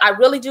 But I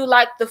really do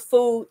like the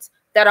foods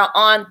that are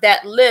on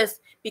that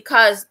list,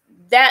 because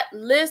that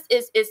list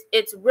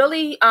it's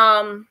really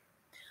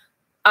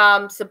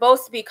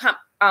supposed to be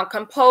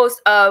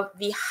composed of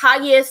the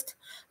highest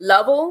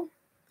level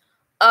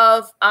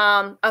of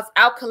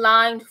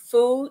alkaline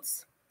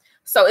foods.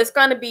 So it's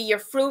going to be your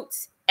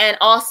fruits and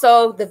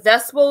also the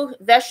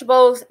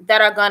vegetables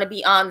that are going to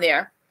be on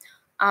there.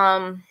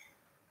 Let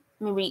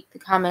me read the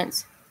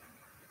comments.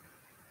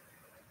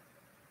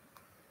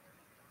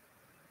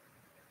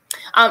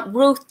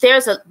 Ruth,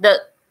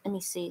 let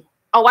me see.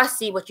 Oh, I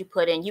see what you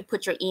put in. You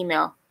put your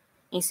email.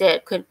 You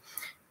said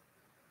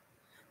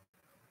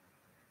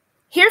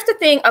Here's the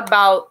thing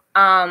about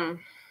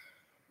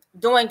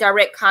doing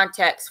direct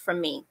contacts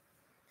from me.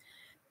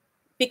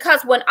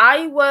 Because when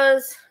I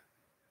was,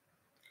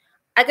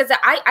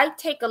 I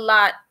take a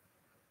lot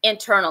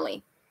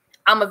internally.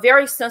 I'm a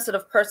very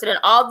sensitive person. And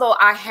although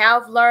I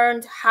have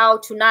learned how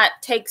to not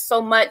take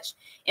so much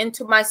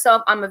into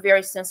myself, I'm a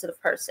very sensitive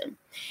person.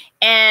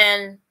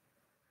 And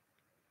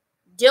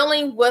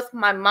dealing with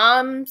my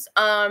mom's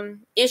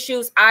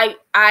issues, I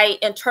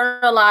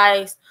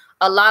internalized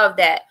a lot of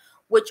that,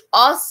 which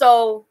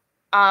also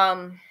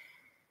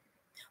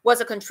was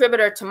a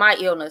contributor to my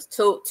illness,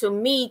 to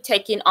me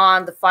taking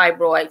on the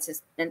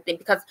fibroids and things,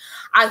 because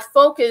I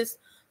focused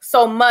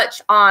so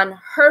much on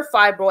her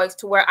fibroids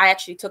to where I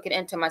actually took it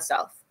into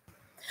myself.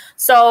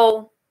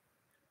 So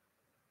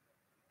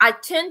I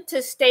tend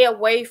to stay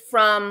away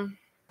from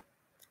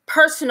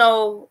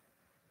personal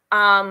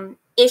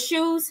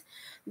issues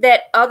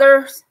that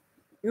others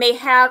may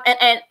have.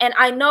 And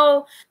I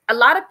know a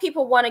lot of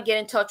people want to get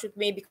in touch with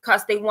me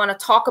because they want to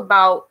talk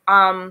about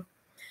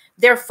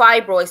their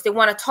fibroids. They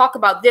want to talk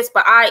about this,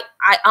 but I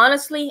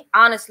honestly,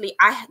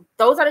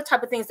 those are the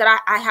type of things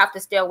that I have to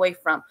stay away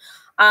from.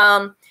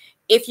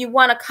 If you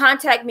want to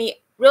contact me,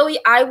 really,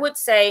 I would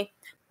say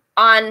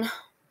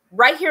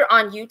right here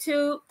on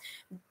YouTube.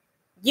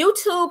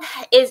 YouTube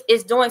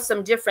is doing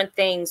some different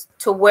things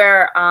to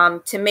where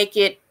to make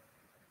it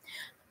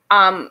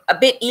a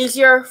bit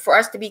easier for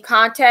us to be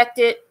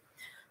contacted.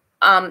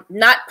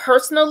 Not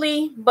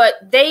personally,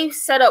 but they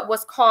set up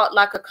what's called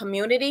like a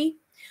community.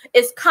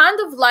 It's kind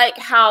of like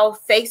how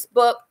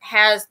Facebook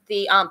has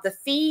the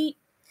feed,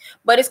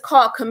 but it's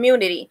called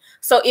community.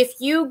 So if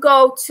you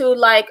go to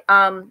like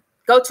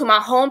go to my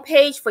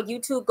homepage for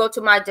YouTube, go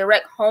to my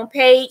direct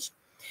homepage,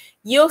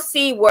 you'll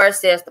see where it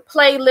says the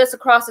playlist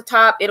across the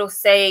top. It'll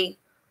say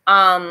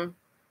videos,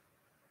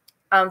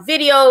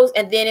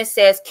 and then it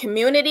says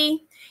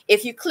community.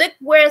 If you click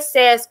where it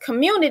says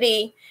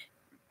community,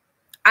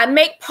 I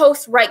make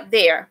posts right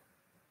there,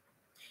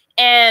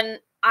 and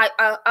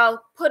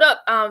I'll put up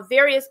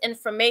various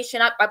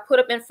information. I put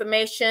up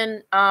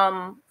information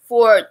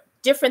for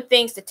different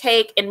things to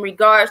take in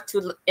regards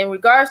to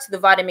the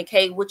vitamin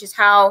K, which is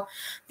how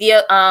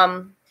the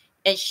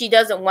and she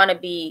doesn't want to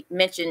be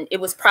mentioned. It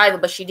was private,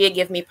 but she did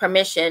give me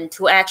permission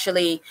to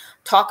actually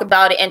talk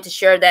about it and to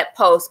share that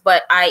post.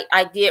 But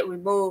I did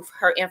remove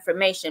her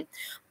information.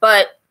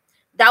 But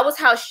that was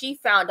how she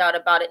found out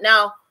about it.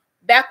 Now,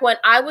 back when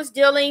I was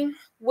dealing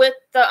with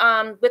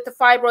the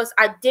fibroids,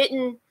 I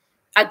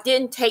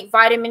didn't take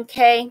vitamin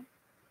K,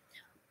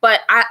 but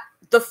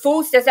the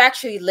foods that's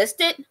actually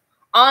listed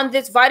on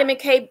this vitamin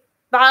K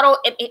bottle,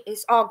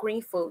 it's all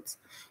green foods,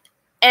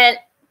 and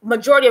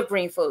majority of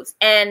green foods.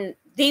 And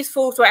these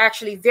foods were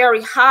actually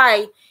very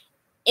high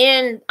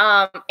in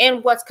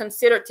what's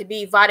considered to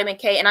be vitamin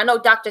K. And I know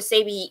Dr.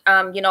 Sebi,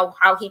 you know,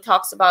 how he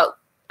talks about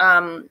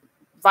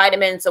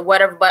vitamins or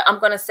whatever, but I'm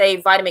going to say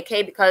vitamin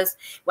K because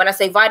when I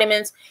say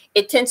vitamins,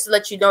 it tends to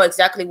let you know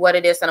exactly what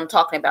it is that I'm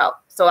talking about.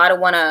 So I don't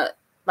want to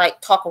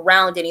like talk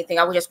around anything.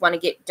 I would just want to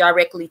get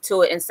directly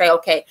to it and say,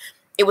 okay,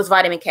 it was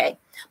vitamin K.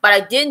 But I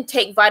didn't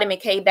take vitamin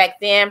K back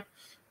then.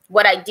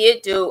 What I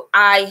did do,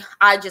 I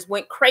just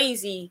went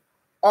crazy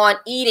on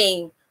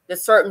eating the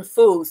certain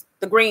foods,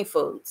 the green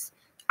foods.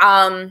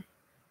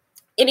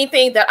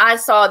 Anything that I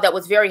saw that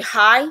was very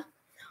high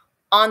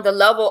on the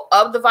level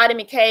of the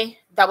vitamin K,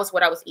 that was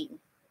what I was eating.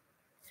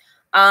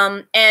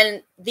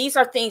 And these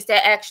are things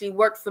that actually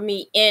worked for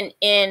me in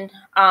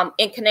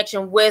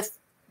connection with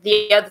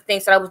the other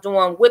things that I was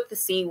doing with the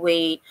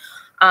seaweed.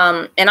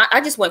 And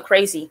I just went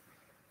crazy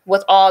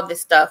with all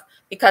this stuff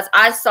because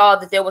I saw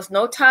that there was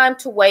no time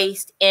to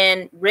waste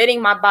in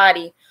ridding my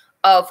body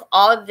of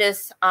all of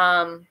this,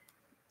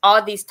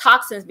 all these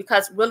toxins,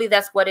 because really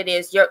that's what it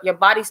is. Your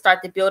body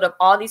starts to build up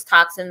all these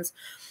toxins,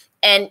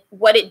 and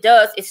what it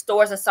does, it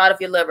stores inside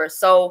of your liver.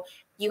 So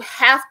you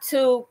have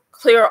to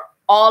clear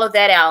all of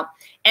that out.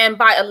 And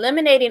by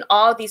eliminating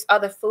all these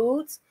other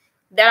foods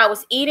that I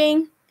was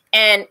eating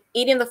and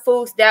eating the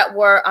foods that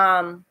were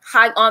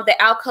high on the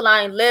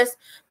alkaline list,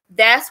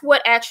 that's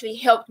what actually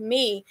helped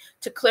me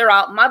to clear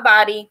out my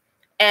body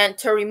and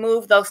to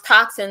remove those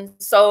toxins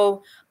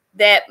so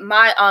that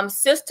my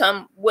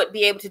system would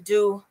be able to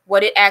do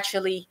what it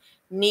actually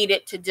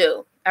needed to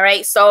do. All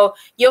right. So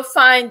you'll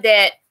find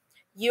that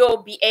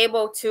you'll be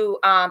able to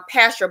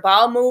pass your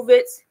bowel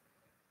movements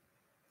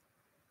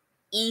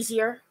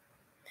easier,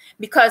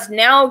 because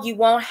now you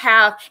won't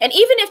have, and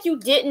even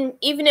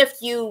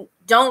if you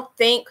don't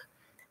think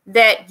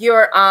that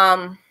you're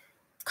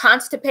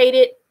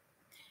constipated,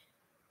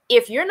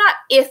 if you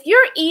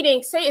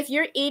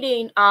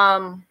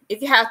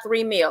have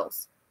 3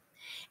 meals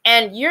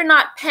and you're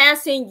not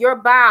passing your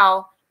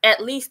bowel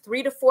at least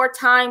 3 to 4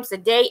 times a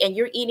day and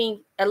you're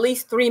eating at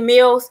least 3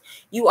 meals,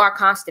 you are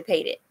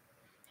constipated.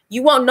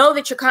 You won't know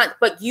that you're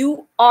but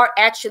you are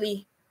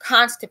actually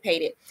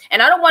constipated.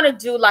 And I don't want to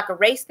do like a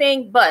race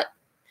thing, but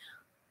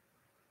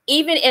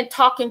even in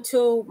talking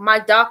to my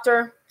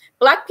doctor,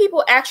 Black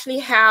people actually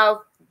have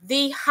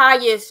the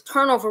highest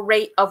turnover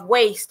rate of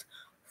waste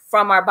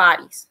from our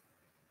bodies.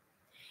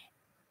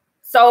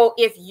 So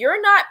if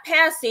you're not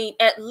passing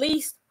at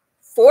least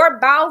 4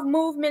 bowel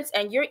movements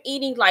and you're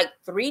eating like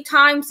 3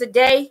 times a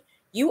day,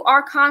 you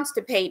are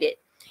constipated.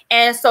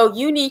 And so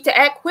you need to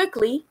act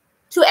quickly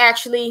to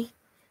actually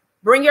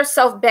bring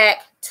yourself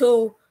back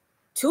to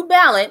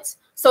balance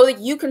so that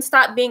you can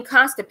stop being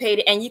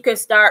constipated and you can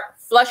start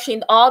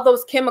flushing all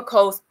those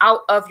chemicals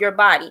out of your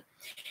body.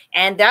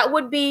 And that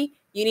would be,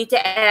 you need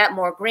to add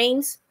more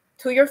greens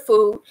to your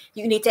food.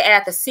 You need to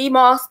add the sea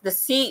moss, the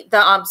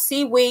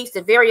seaweeds,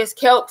 the various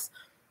kelps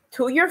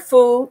to your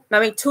food. I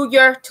mean, to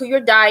your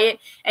diet.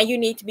 And you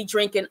need to be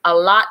drinking a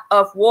lot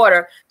of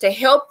water to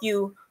help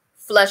you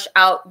flush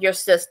out your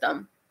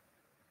system.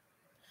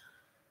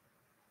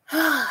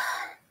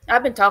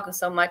 I've been talking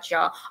so much,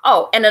 y'all.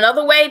 Oh, and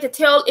another way to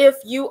tell if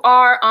you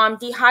are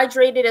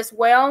dehydrated as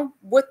well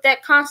with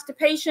that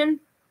constipation,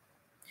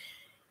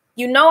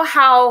 you know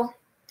how,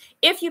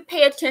 if you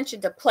pay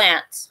attention to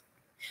plants,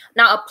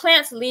 now a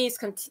plant's leaves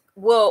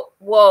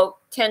will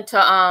tend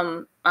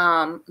to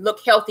look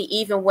healthy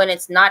even when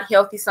it's not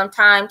healthy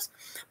sometimes.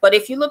 But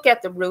if you look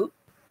at the root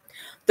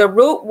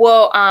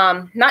will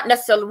not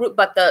necessarily root,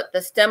 but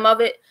the stem of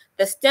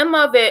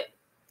it,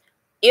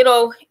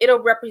 it'll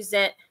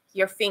represent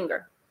your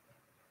finger.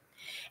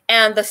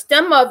 And the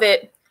stem of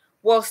it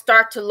will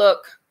start to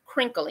look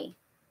crinkly,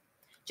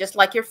 just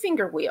like your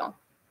finger will.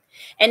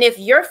 And if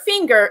your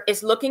finger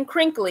is looking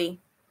crinkly,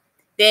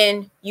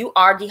 then you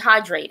are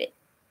dehydrated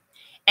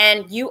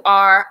and you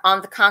are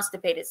on the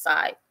constipated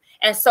side.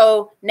 And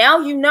so now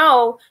you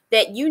know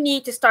that you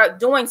need to start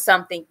doing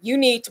something. You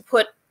need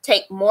to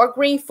take more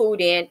green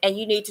food in, and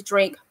you need to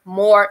drink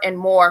more and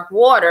more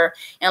water.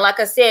 And like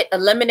I said,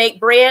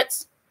 eliminate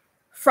breads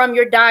from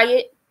your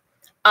diet.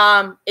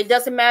 It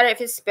doesn't matter if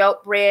it's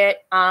spelt bread.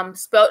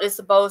 Spelt is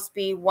supposed to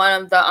be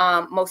one of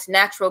the most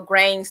natural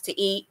grains to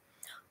eat.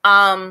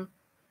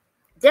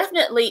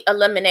 Definitely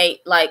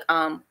eliminate like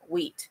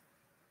wheat.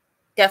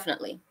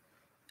 Definitely.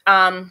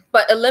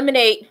 But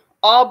eliminate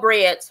all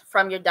breads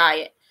from your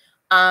diet.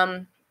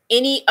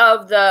 Any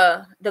of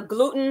the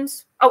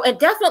glutens. Oh, and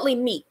definitely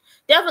meat.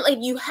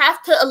 Definitely, you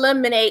have to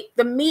eliminate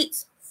the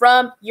meats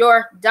from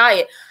your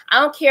diet. I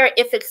don't care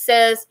if it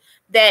says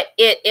that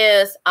it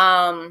is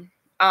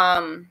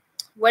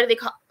what do they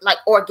call, like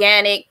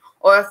organic,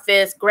 or if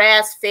it's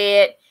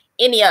grass-fed,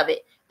 any of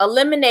it.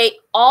 Eliminate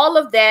all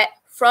of that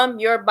from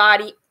your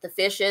body, the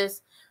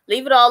fishes,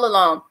 leave it all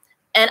alone.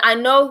 And I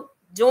know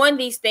doing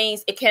these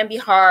things, it can be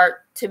hard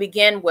to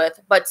begin with,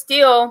 but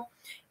still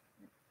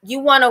you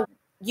want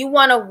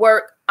to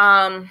work,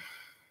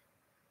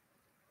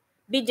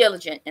 be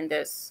diligent in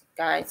this,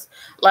 guys.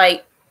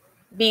 Like,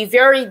 be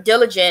very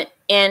diligent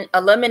in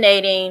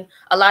eliminating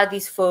a lot of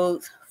these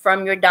foods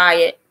from your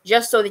diet,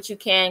 just so that you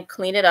can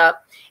clean it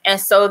up and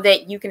so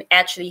that you can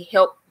actually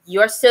help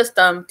your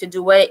system to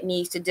do what it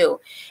needs to do.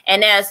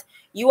 And as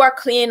you are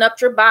cleaning up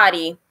your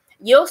body,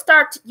 you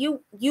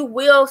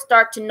will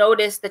start to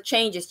notice the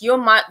changes. You'll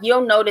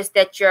notice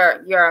that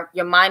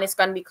your mind is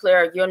going to be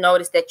clearer. You'll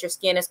notice that your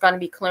skin is going to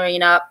be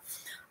clearing up.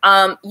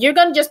 You're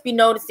going to just be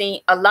noticing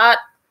a lot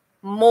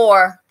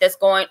more that's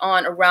going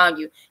on around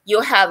you.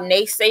 You'll have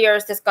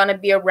naysayers that's going to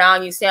be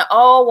around you saying,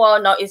 oh,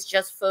 well, no, it's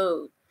just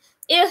food.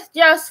 It's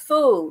just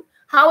food.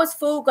 How is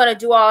food going to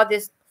do all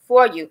this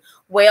for you?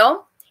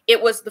 Well,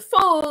 it was the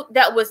food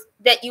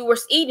that you were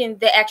eating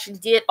that actually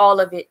did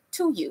all of it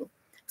to you.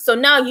 So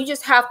now you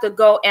just have to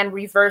go and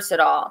reverse it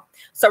all.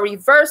 So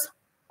reverse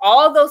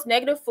all those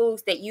negative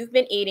foods that you've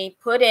been eating,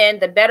 put in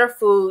the better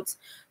foods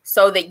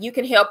so that you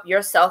can help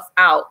yourself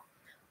out.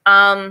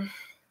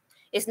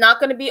 It's not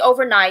going to be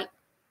overnight.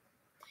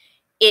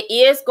 It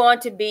is going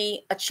to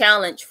be a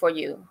challenge for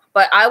you,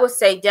 but I would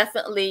say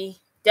definitely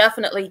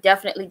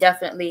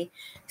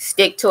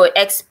stick to it,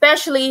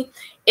 especially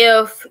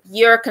if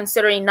you're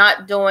considering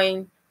not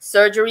doing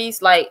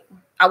surgeries. Like,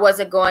 I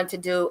wasn't going to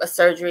do a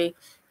surgery.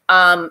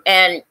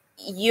 And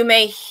you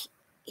may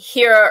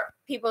hear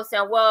people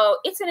saying, well,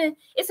 it's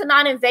a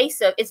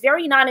non-invasive. It's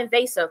very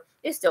non-invasive.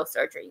 It's still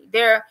surgery.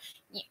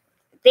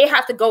 They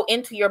have to go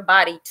into your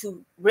body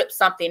to rip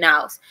something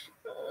out.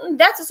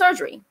 That's a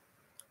surgery.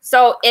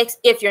 So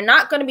if you're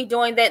not going to be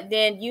doing that,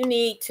 then you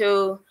need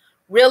to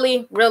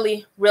really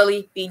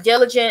be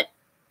diligent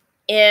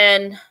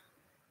in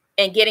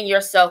getting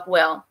yourself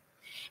well.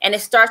 And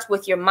it starts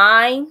with your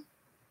mind,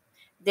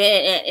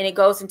 then and it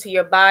goes into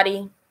your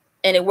body,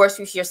 and it works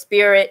with your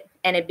spirit,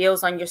 and it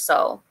builds on your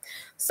soul.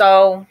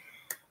 So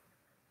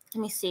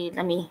let me see.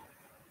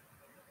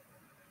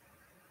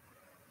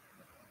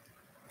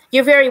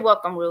 You're very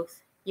welcome,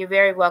 Ruth. You're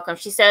very welcome.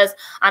 She says,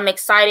 I'm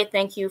excited.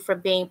 Thank you for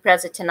being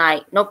present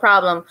tonight. No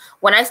problem.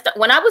 When I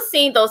was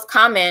seeing those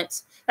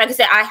comments, like I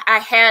said, I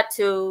had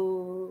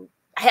to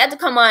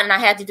come on and I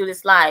had to do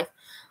this live.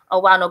 Oh,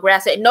 wow. No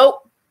grass fed.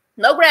 Nope.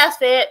 No grass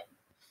fed.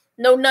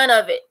 No, none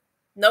of it.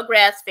 No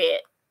grass fed.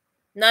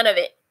 None of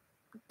it.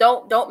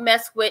 Don't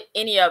mess with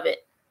any of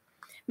it.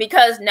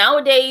 Because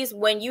nowadays,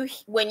 when you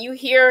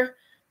hear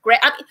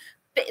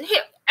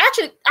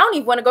actually, I don't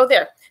even want to go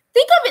there.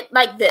 Think of it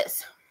like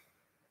this.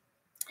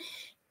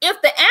 If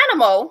the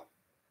animal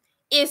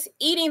is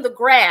eating the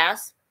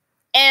grass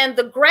And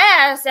the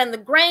grass and the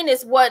grain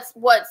is what's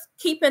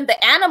keeping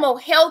the animal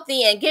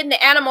healthy and getting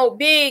the animal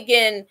big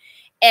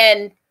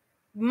and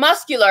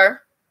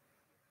muscular.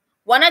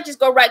 Why not just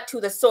go right to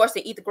the source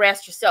and eat the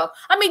grass yourself?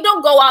 I mean,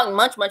 don't go out and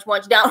munch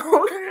down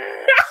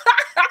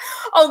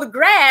on the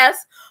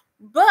grass,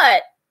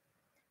 but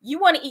you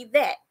want to eat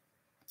that.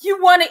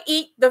 You want to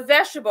eat the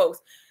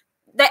vegetables.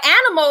 The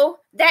animal,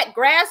 that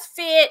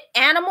grass-fed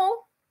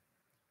animal,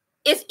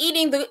 is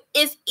eating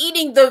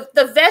the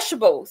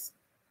vegetables.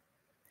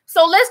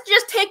 So let's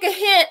just take a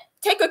hint,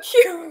 take a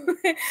cue.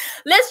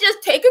 Let's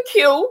just take a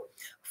cue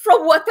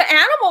from what the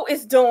animal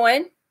is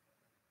doing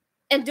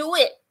and do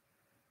it.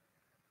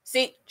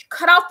 See,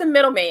 cut off the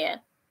middleman.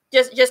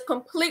 Just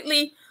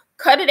completely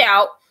cut it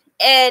out,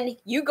 and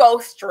you go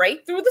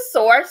straight through the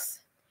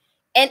source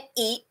and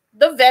eat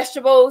the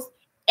vegetables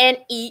and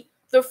eat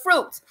the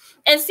fruits.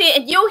 And see,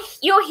 and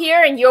you'll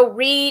hear and you'll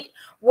read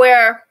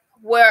where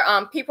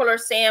people are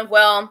saying,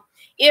 well,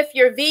 if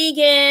you're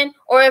vegan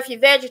or if you're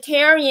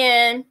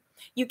vegetarian,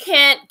 you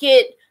can't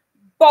get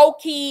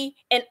bulky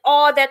and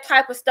all that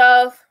type of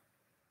stuff.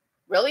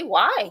 Really?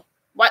 Why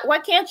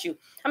can't you?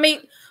 I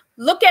mean,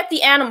 look at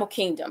the animal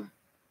kingdom.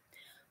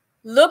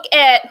 Look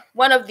at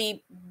one of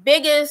the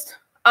biggest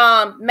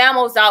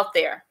mammals out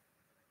there,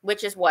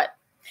 which is what?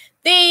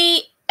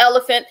 The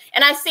elephant.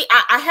 And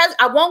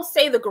I won't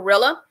say the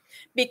gorilla,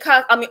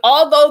 because I mean,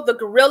 although the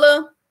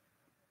gorilla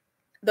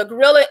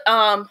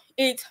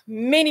eats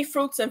many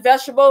fruits and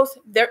vegetables,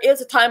 there is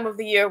a time of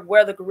the year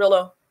where the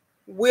gorilla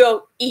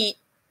will eat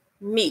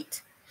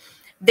meat.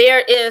 There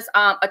is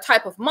a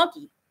type of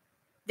monkey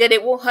that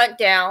it will hunt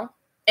down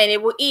and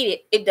it will eat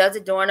it. It does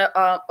it during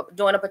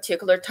a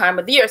particular time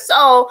of the year.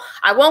 So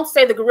I won't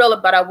say the gorilla,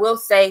 but I will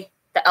say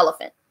the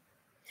elephant.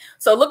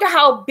 So look at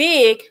how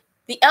big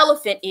the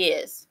elephant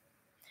is.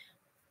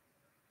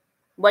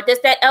 What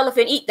does that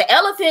elephant eat? The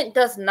elephant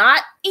does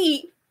not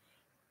eat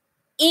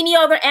any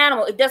other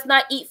animal. It does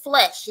not eat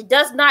flesh. It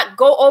does not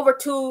go over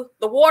to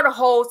the water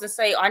holes and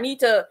say, I need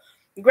to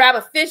grab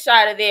a fish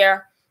out of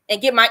there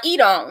and get my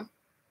eat on.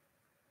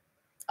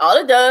 All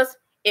it does,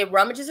 it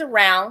rummages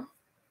around.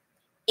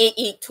 It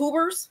eats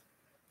tubers.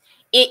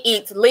 It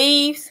eats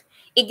leaves.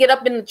 It get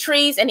up in the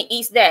trees and it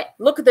eats that.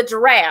 Look at the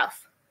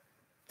giraffe,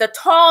 the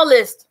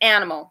tallest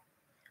animal.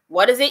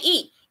 What does it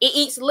eat? It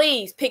eats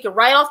leaves. Pick it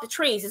right off the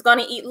trees. It's going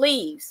to eat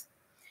leaves.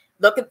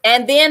 Look at,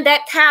 and then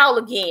that cow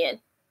again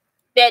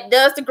that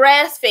does the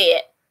grass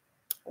fed.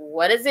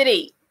 What does it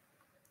eat?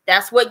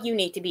 That's what you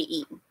need to be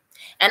eating.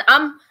 And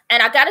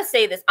I got to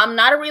say this, I'm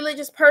not a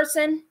religious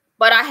person,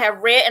 but I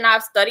have read and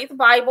I've studied the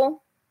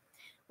Bible.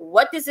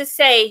 What does it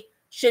say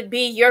should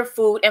be your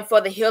food and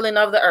for the healing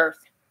of the earth?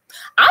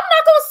 I'm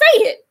not going to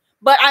say it,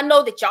 but I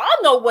know that y'all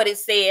know what it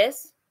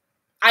says.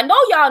 I know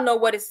y'all know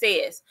what it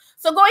says.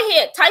 So go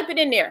ahead, type it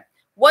in there.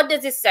 What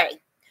does it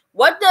say?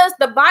 What does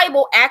the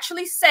Bible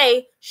actually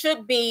say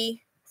should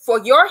be for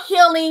your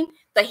healing,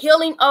 the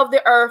healing of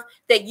the earth,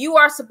 that you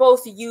are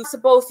supposed to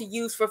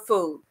use for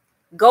food?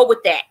 Go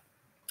with that.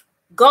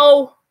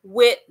 Go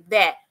with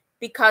that,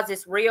 because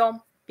it's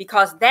real,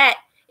 because that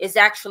is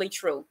actually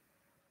true.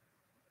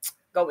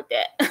 Go with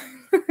that.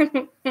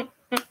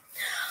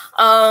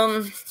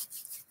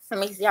 Let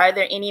me see. Are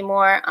there any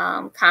more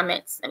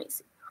comments? Let me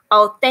see.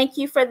 Oh, thank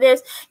you for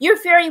this.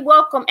 You're very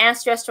welcome,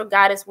 Ancestral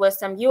Goddess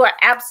Wisdom. You are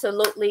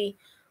absolutely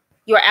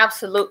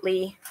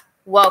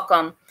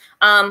welcome.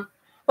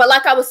 But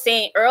like I was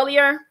saying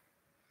earlier,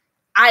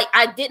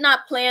 I did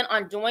not plan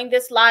on doing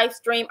this live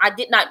stream. I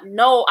did not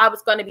know I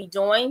was going to be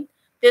doing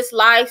this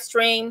live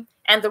stream.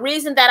 And the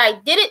reason that I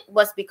did it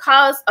was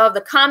because of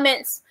the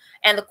comments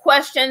and the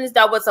questions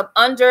that was up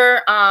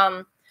under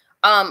a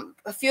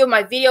few of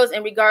my videos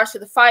in regards to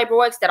the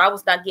fibroids that I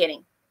was not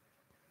getting.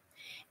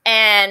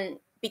 And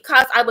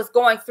because I was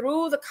going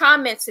through the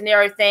comments and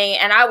everything,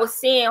 and I was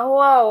seeing,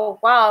 oh,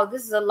 wow,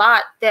 this is a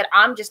lot that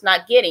I'm just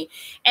not getting.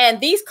 And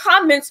these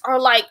comments are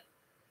like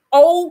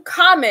old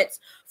comments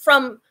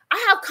from,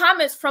 I have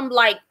comments from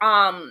like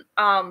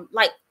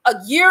a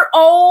year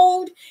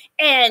old,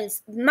 and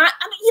not,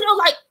 I mean, you know,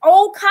 like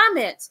old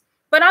comments,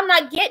 but I'm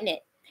not getting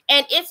it.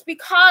 And it's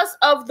because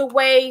of the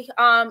way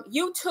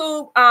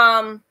YouTube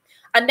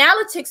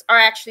analytics are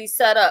actually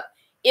set up.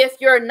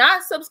 If you're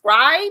not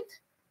subscribed,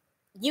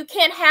 you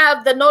can't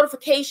have the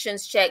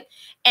notifications checked.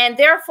 And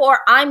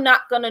therefore, I'm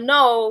not going to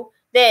know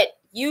that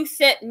you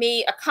sent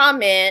me a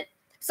comment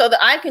so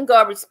that I can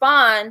go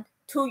respond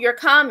to your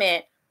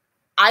comment.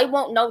 I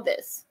won't know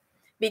this,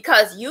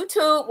 because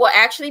YouTube will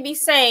actually be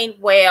saying,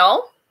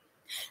 well,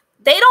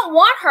 they don't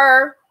want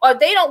her, or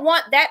they don't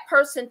want that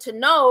person to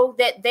know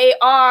that they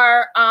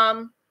are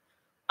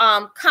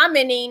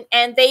commenting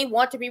and they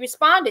want to be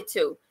responded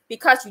to,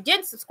 because you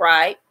didn't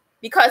subscribe,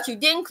 because you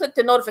didn't click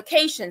the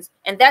notifications.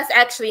 And that's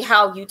actually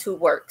how YouTube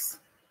works.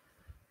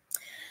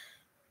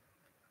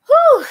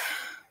 Whew.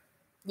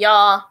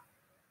 Y'all,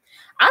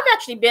 I've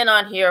actually been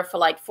on here for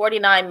like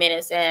 49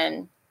 minutes,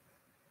 and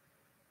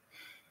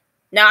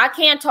now I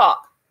can't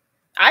talk.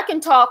 I can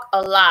talk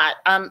a lot.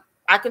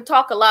 I can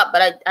talk a lot,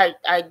 but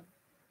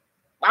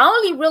I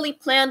only really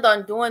planned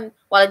on doing,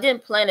 well, I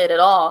didn't plan it at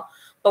all.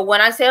 But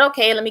when I said,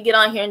 okay, let me get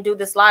on here and do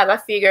this live, I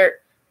figured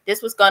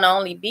this was going to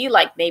only be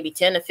like maybe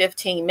 10 to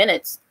 15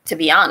 minutes, to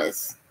be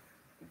honest.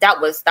 That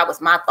was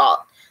my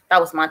thought. That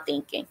was my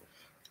thinking.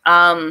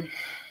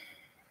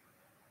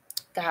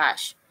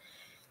 Gosh,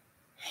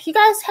 you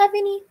guys have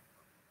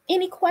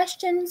any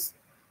questions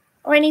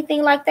or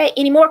anything like that?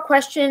 Any more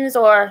questions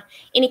or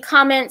any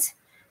comments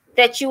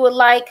that you would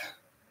like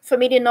for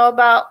me to know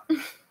about?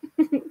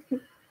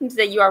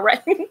 That you are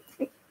right.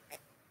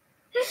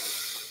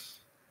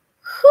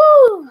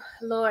 Whew,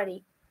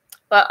 Lordy.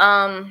 But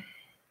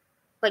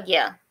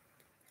yeah,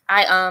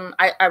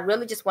 I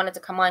really just wanted to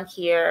come on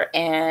here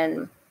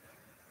and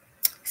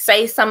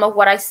say some of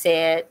what I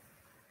said.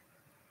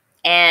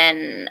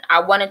 And I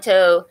wanted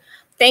to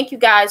thank you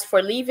guys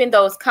for leaving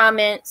those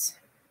comments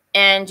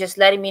and just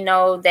letting me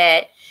know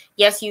that,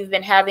 yes, you've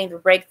been having the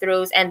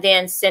breakthroughs, and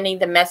then sending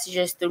the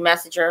messages through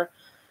Messenger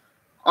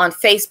on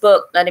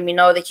Facebook, letting me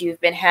know that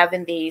you've been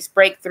having these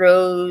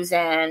breakthroughs.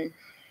 And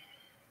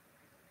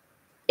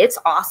it's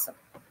awesome.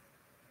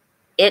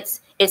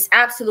 It's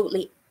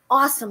absolutely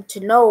awesome to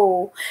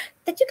know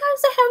that you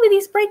guys are having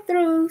these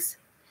breakthroughs.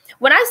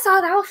 When I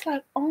saw that, I was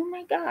like, oh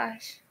my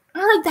gosh.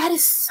 I'm like, that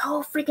is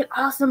so freaking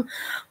awesome,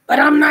 but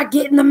I'm not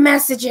getting the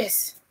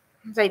messages.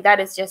 I was like,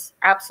 that is just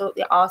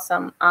absolutely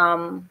awesome.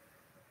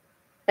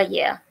 But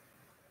yeah.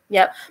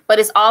 Yep. But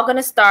it's all going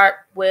to start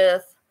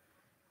with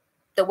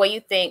the way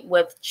you think,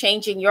 with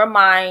changing your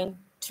mind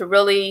to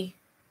really,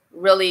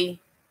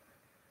 really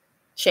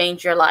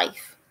change your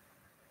life.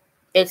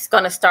 It's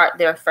going to start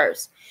there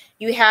first.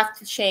 You have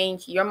to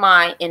change your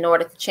mind in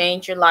order to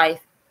change your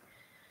life.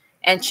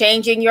 And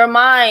changing your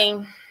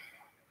mind,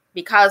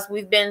 because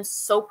we've been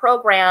so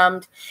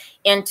programmed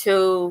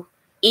into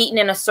eating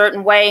in a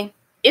certain way,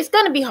 it's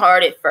going to be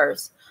hard at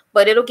first,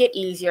 but it'll get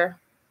easier.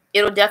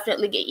 It'll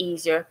definitely get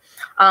easier.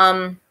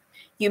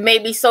 You may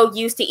be so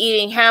used to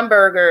eating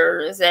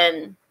hamburgers,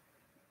 and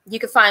you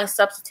can find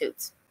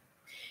substitutes.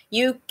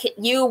 You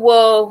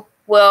will.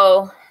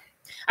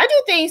 I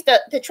do things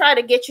to try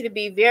to get you to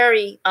be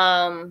very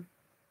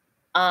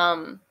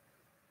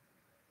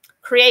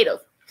creative.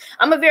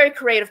 I'm a very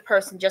creative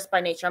person just by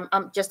nature.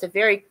 I'm just a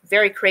very,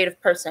 very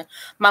creative person.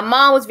 My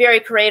mom was very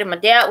creative. My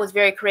dad was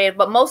very creative,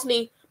 but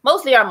mostly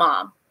our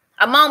mom.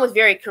 Our mom was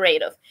very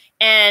creative.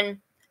 And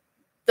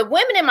the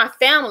women in my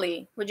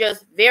family were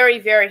just very,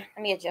 very,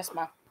 let me adjust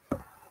my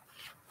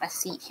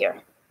seat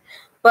here.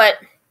 But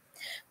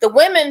the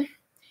women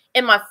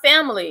in my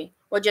family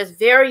were just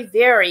very,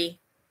 very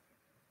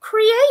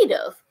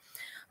creative.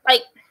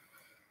 Like,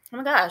 oh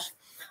my gosh.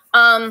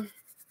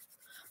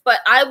 But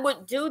I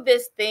would do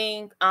this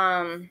thing.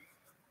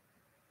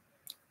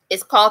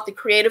 It's called the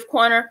Creative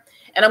Corner.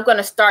 And I'm going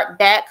to start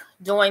back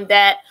doing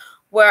that,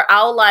 where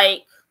I'll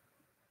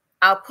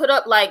put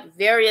up like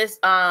various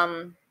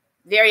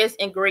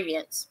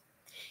ingredients.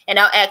 And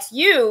I'll ask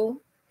you,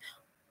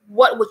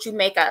 what would you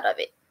make out of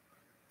it?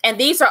 And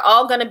these are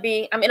all going to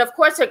be, I mean, of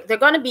course, they're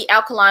going to be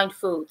alkaline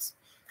foods.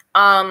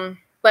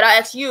 But I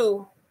ask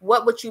you,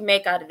 what would you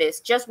make out of this?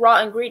 Just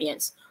raw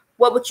ingredients.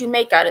 What would you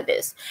make out of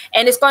this?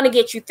 And it's going to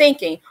get you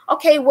thinking,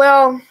 okay,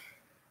 well,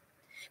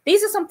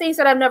 these are some things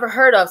that I've never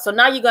heard of. So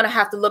now you're going to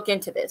have to look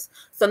into this.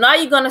 So now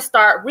you're going to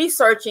start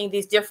researching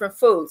these different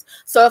foods.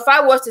 So if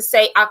I was to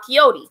say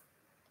akiote,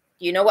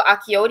 do you know what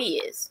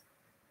akiote is?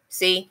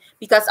 See,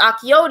 because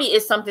akiote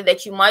is something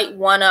that you might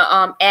want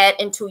to add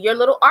into your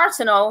little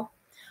arsenal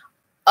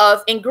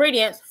of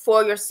ingredients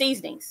for your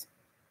seasonings.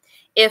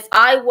 If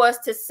I was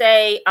to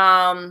say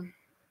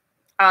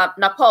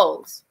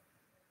napoles,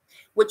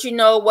 would you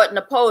know what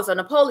napoles or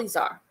napoles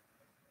are?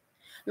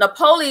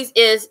 Napoles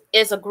is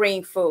a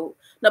green food.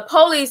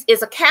 Napoles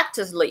is a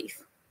cactus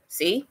leaf.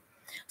 See?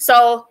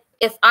 So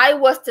if I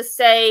was to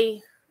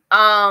say,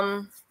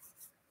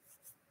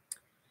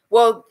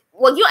 well,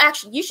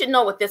 you should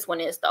know what this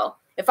one is, though.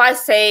 If I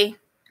say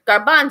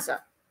garbanzo,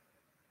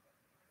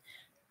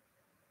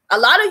 a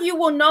lot of you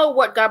will know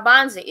what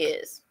garbanzo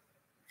is.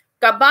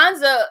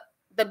 Garbanzo,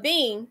 the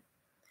bean,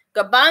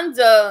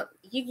 garbanzo,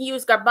 you can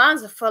use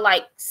garbanzo for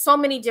like so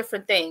many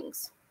different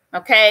things.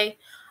 Okay.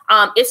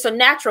 It's a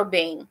natural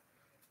bean.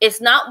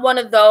 It's not one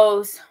of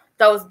those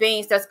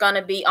beans that's going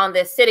to be on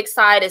the acidic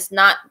side. It's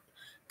not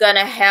going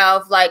to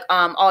have like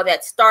all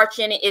that starch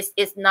in it.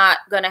 It's not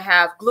going to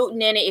have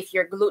gluten in it if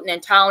you're gluten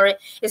intolerant.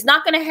 It's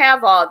not going to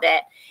have all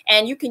that.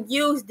 And you can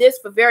use this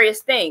for various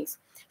things.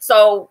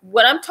 So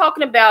what I'm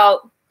talking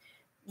about,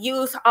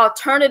 use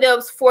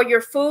alternatives for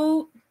your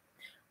food.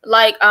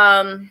 Like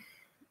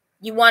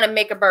you want to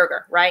make a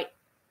burger, right?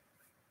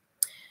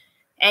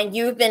 And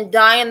you've been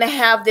dying to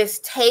have this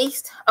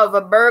taste of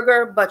a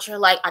burger, but you're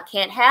like, I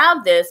can't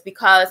have this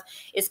because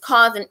it's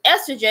causing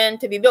estrogen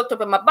to be built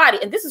up in my body.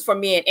 And this is for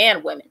men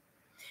and women,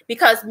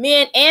 because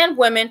men and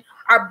women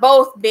are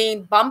both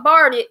being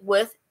bombarded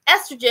with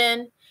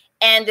estrogen,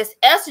 and this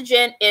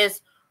estrogen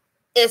is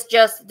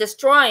just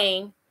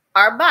destroying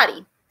our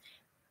body.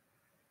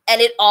 And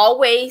it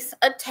always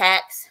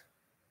attacks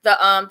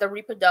the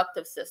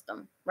reproductive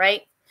system,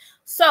 right?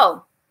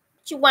 So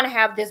you want to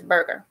have this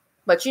burger.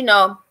 But you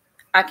know,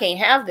 I can't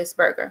have this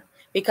burger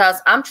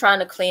because I'm trying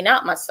to clean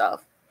out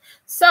myself.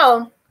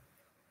 So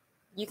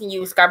you can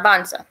use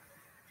garbanzo.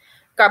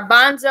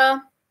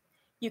 Garbanzo,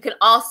 you can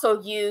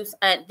also use,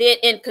 and then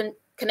in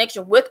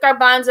connection with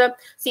garbanzo,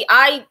 see,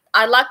 I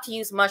like to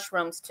use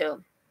mushrooms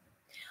too.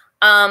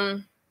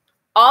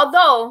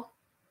 Although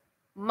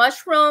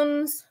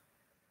mushrooms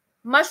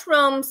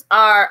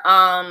are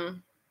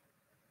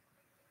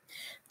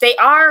they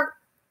are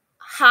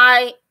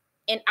high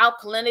in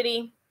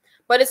alkalinity,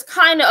 but it's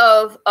kind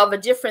of a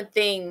different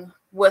thing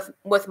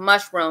with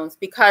mushrooms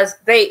because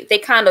they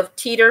kind of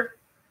teeter,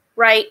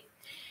 right?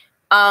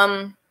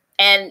 And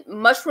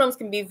mushrooms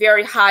can be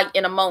very high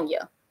in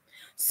ammonia.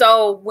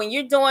 So when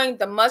you're doing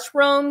the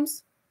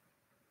mushrooms,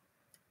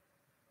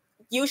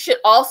 you should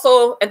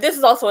also, and this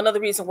is also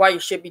another reason why you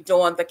should be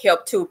doing the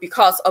kelp too,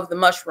 because of the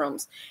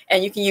mushrooms.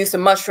 And you can use the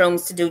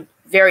mushrooms to do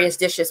various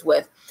dishes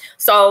with.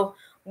 So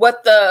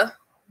what the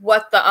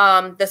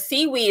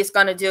seaweed is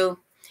going to do,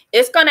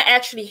 it's going to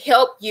actually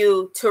help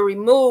you to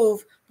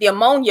remove the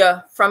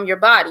ammonia from your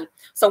body.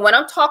 So when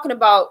I'm talking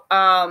about,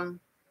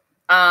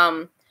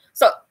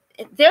 so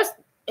there's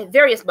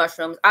various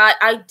mushrooms.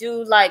 I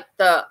do like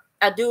the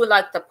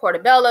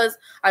portobellas.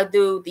 I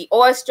do the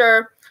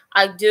oyster.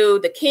 I do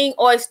the king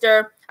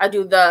oyster. I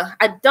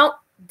don't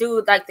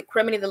do like the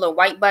criminy, the little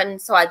white button.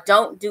 So I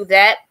don't do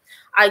that.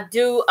 I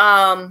do,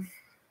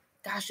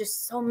 gosh, there's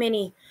so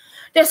many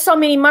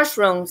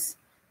mushrooms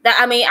that,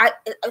 I mean,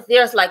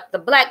 there's like the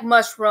black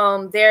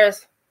mushroom.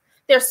 There's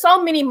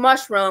so many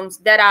mushrooms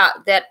that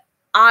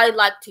I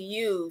like to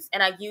use,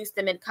 and I use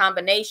them in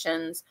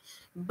combinations.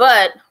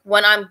 But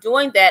when I'm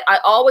doing that, I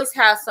always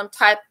have some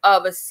type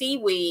of a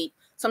seaweed,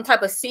 some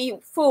type of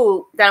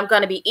seafood that I'm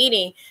going to be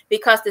eating,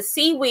 because the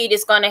seaweed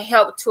is going to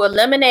help to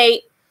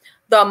eliminate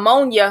the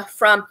ammonia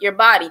from your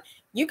body.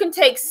 You can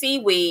take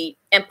seaweed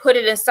and put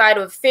it inside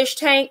of a fish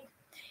tank,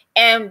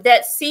 and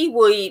that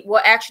seaweed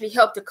will actually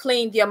help to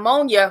clean the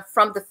ammonia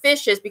from the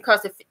fishes,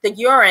 because the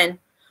urine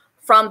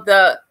from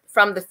the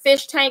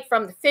fish tank,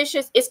 from the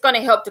fishes, it's going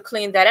to help to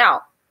clean that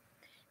out.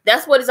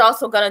 That's what it's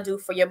also going to do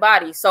for your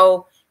body.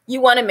 So you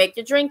want to make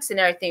your drinks and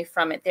everything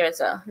from it.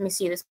 Let me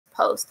see this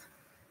post.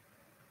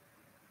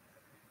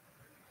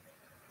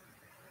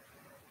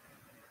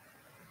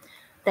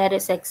 That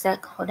is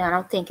exact. Hold on, I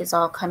don't think it's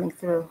all coming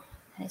through.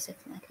 That's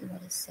exactly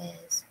what it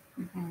says.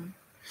 Mm-hmm.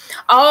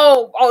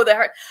 Oh, that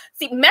hurt.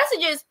 See,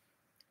 messages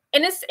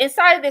in this,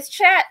 inside of this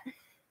chat,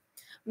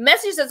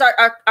 messages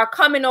are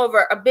coming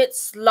over a bit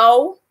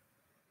slow.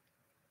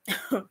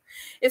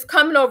 It's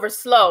coming over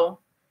slow,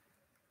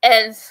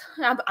 and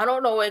I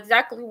don't know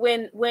exactly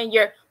when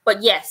you're.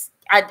 But yes,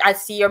 I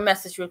see your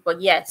message, Ruth. But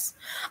yes,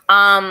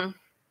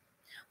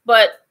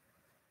 but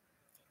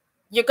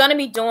you're gonna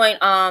be doing.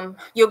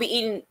 You'll be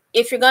eating.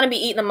 If you're gonna be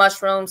eating the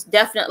mushrooms,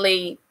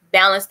 definitely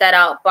balance that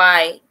out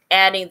by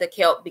adding the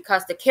kelp,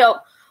 because the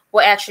kelp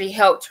will actually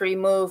help to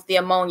remove the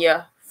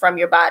ammonia from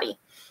your body.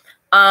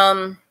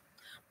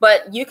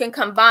 But you can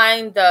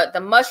combine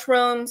the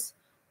mushrooms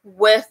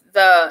with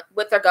the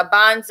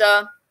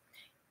garbanzo,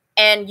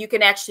 and you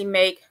can actually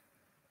make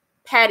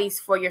patties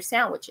for your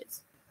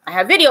sandwiches. I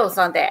have videos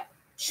on that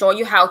showing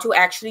you how to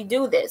actually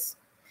do this.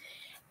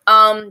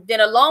 Then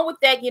along with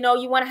that, you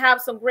want to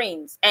have some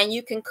greens, and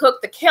you can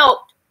cook the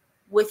kelp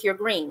with your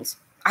greens.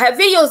 I have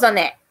videos on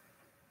that.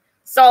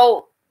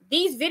 So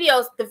these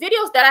videos, the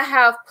videos that I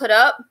have put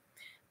up,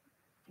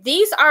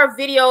 these are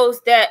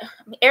videos that,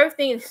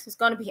 everything is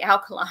going to be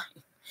alkaline.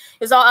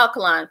 It's all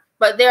alkaline,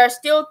 but there are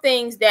still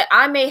things that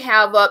I may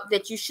have up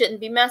that you shouldn't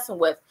be messing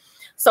with.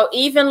 So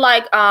even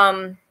like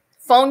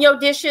fonio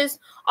dishes,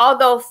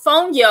 although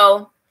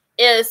fonio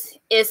is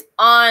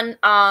on,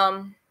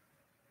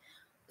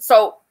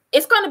 so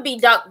it's going to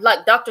be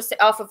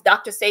off of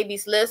Dr.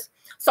 Sebi's list.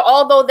 So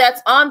although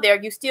that's on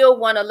there, you still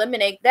want to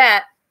eliminate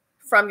that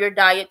from your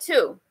diet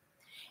too.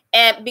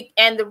 And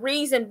the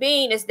reason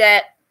being is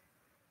that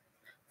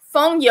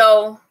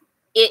fonio,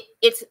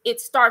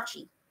 it's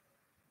starchy.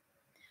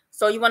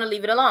 So you want to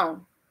leave it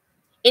alone.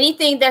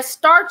 Anything that's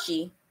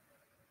starchy,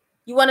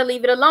 you want to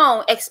leave it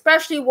alone,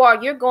 especially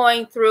while you're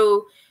going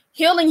through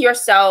healing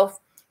yourself.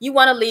 You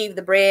want to leave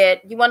the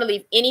bread. You want to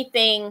leave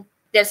anything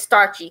that's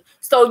starchy.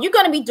 So you're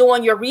going to be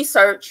doing your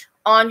research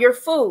on your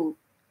food,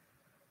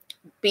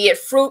 be it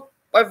fruit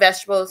or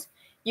vegetables.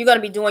 You're going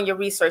to be doing your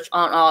research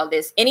on all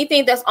this.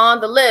 Anything that's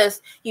on the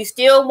list, you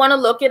still want to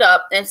look it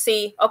up and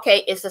see,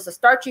 okay, is this a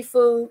starchy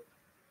food?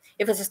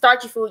 If it's a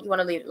starchy food, you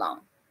want to leave it alone.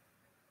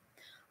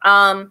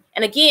 And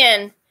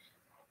again,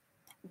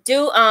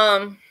 do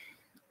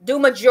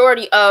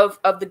majority of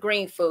the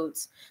green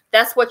foods.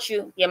 That's what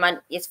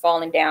it's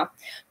falling down.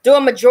 Do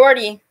a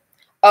majority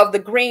of the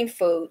green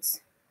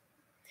foods.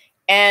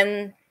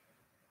 And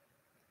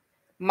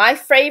my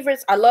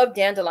favorites, I love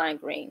dandelion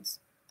greens.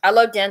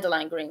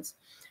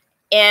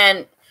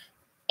 And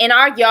in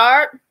our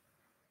yard,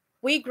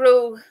 we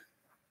grew,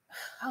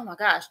 oh my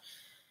gosh.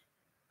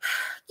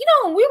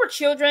 When we were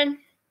children,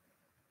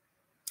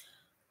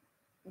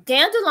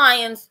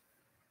 dandelions,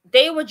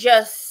 they were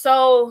just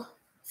so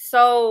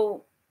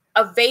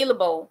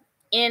available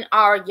in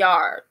our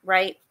yard,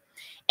 right?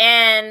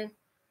 And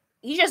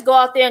you just go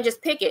out there and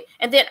just pick it.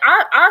 And then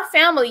our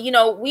family, you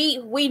know,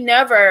 we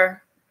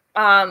never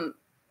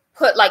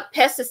put like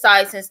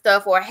pesticides and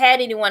stuff, or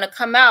had anyone to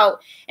come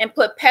out and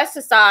put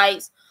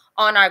pesticides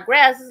on our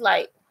grass. It's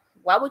like,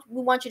 why would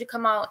we want you to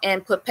come out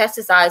and put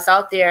pesticides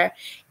out there?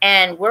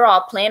 And we're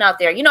all playing out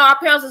there. You know, our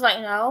parents was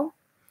like, no,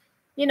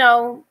 you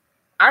know,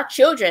 our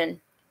children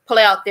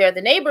play out there.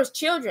 The neighbors'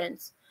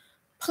 children's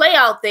play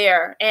out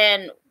there.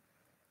 And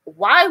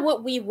why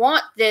would we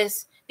want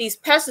these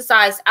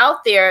pesticides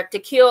out there to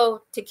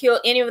kill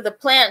any of the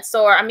plants?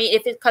 Or, I mean,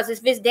 if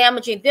it's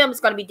damaging them, it's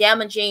going to be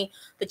damaging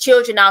the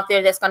children out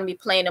there that's going to be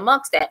playing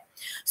amongst that.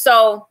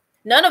 So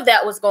none of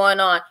that was going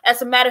on.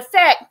 As a matter of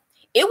fact,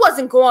 it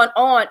wasn't going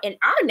on in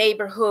our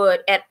neighborhood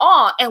at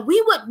all. And we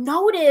would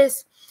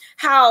notice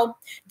how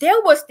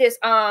there was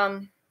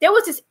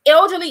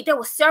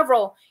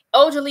several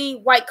elderly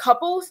white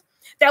couples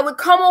that would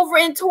come over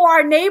into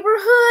our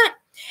neighborhood,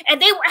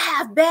 and they would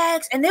have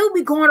bags, and they would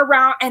be going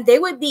around, and they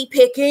would be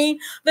picking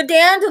the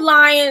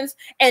dandelions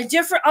and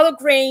different other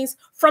greens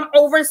from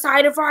over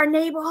inside of our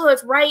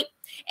neighborhoods, right?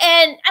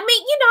 And I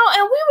mean, you know,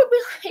 and we would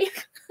be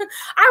like,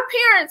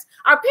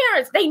 our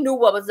parents, they knew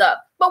what was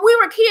up, but we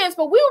were kids,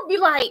 but we would be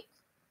like,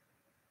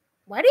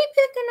 why they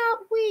picking up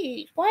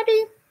weeds? Why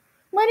they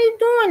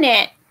doing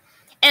that?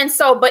 And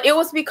so, but it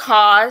was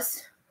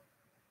because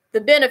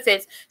the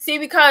benefits. See,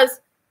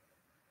 because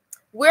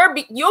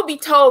you'll be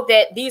told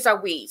that these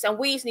are weeds and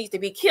weeds need to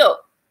be killed.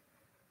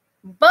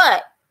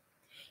 But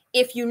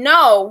if you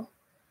know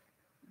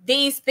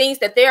these things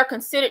that they are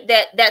considered,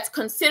 that's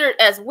considered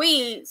as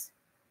weeds,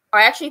 are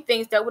actually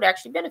things that would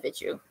actually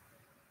benefit you.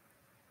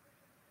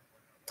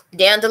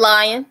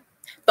 Dandelion,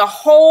 the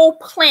whole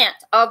plant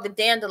of the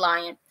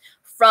dandelion,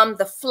 from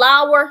the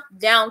flower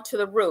down to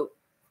the root,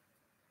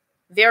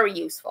 very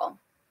useful.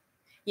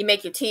 You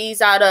make your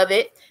teas out of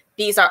it.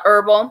 These are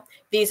herbal.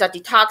 These are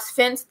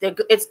detoxifants.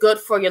 It's good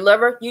for your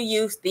liver. You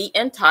use the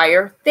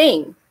entire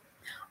thing.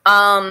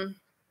 Burdock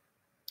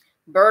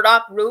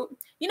root.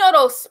 You know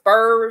those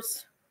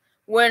spurs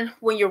when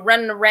you're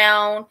running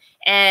around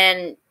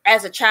and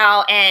as a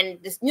child, and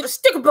this, you know,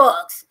 sticker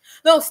bugs.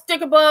 Those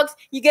sticker bugs,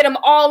 you get them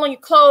all on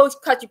your clothes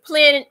because you're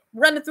playing,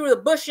 running through the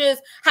bushes,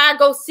 hide,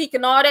 go seek,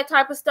 and all that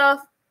type of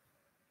stuff.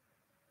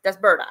 That's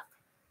burdock.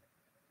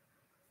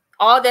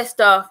 All that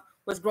stuff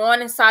was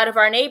growing inside of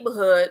our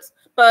neighborhoods,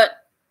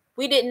 but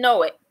we didn't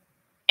know it.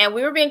 And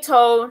we were being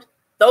told,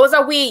 those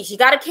are weeds. You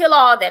got to kill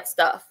all that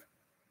stuff.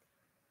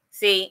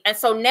 See, and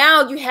so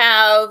now you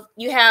have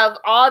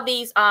all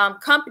these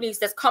companies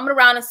that's coming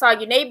around inside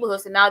your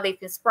neighborhoods, and now they've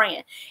been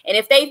spraying. And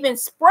if they've been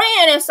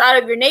spraying inside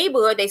of your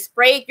neighborhood, they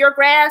sprayed your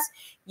grass,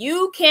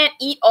 you can't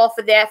eat off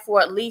of that for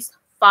at least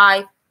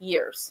 5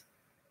 years.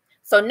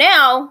 So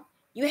now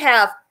you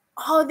have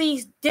all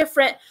these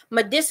different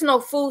medicinal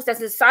foods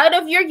that's inside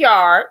of your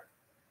yard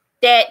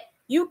that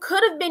you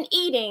could have been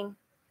eating,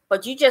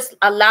 but you just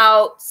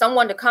allowed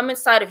someone to come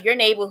inside of your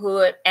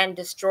neighborhood and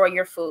destroy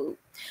your food,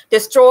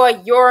 destroy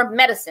your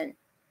medicine.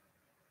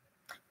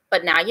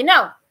 But now you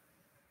know.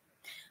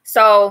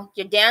 So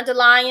your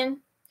dandelion,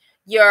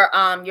 your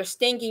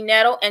stinging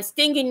nettle, and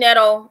stinging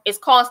nettle is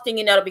called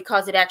stinging nettle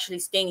because it actually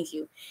stings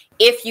you.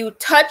 If you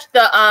touch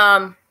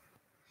the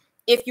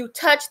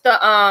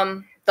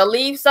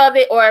leaves of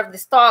it or the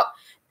stalk,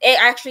 it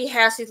actually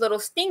has these little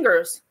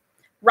stingers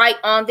right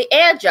on the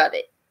edge of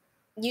it.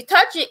 You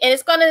touch it and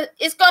it's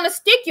gonna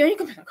stick you, and you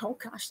can be like, oh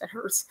gosh, that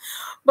hurts.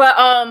 But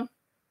oh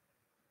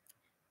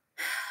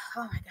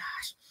my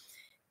gosh,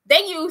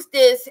 they use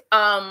this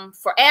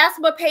for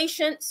asthma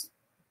patients.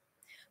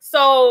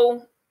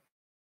 So,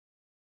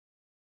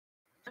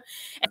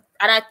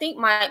 and I think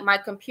my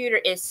computer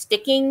is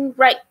sticking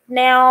right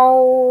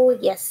now.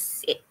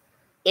 Yes, it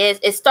is.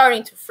 It's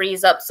starting to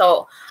freeze up,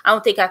 so I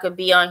don't think I could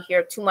be on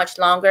here too much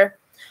longer.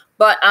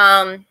 But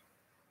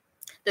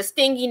the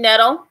stinging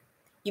nettle,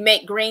 you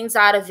make greens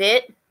out of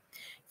it.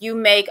 You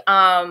make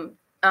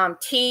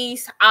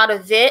teas out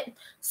of it.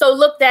 So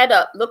look that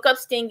up. Look up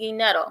stinging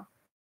nettle.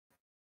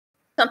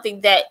 Something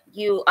that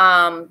you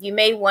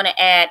may want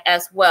to add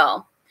as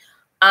well.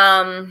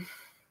 Oh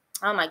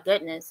my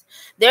goodness.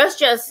 There's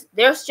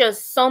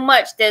just so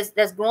much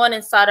that's growing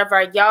inside of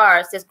our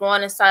yards, that's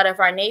growing inside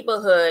of our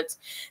neighborhoods,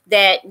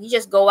 that you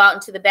just go out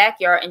into the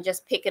backyard and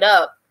just pick it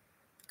up,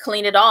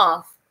 clean it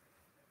off,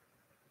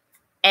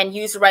 and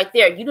use it right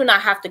there. You do not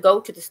have to go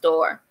to the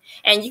store,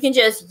 and you can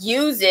just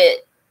use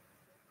it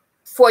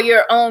for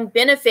your own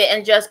benefit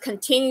and just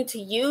continue to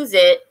use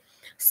it,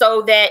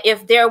 so that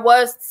if there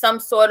was some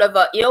sort of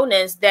a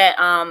illness that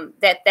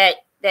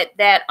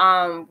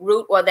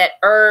root or that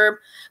herb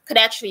could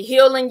actually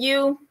heal in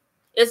you,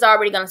 it's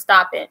already going to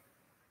stop it.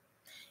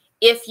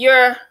 If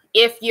you're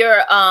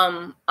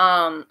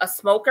a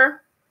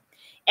smoker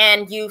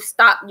and you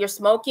stop your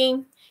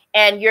smoking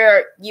and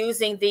you're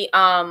using the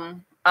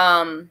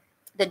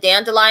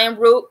dandelion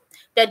root,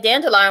 that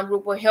dandelion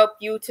root will help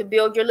you to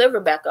build your liver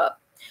back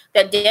up.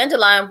 That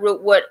dandelion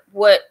root would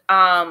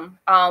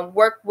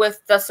work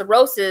with the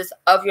cirrhosis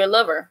of your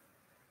liver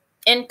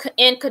in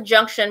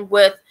conjunction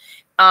with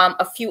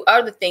a few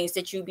other things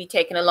that you'd be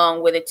taking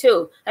along with it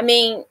too. I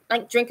mean,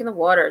 like drinking the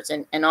waters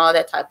and all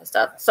that type of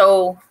stuff.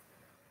 So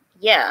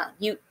yeah,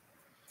 you,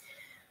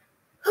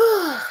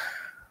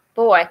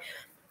 boy,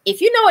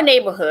 if you know a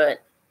neighborhood,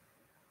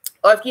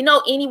 or if you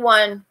know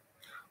anyone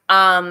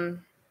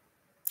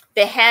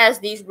that has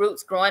these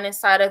roots growing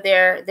inside of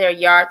their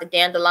yard, the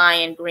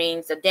dandelion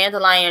greens, the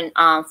dandelion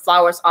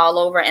flowers all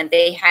over, and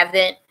they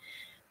haven't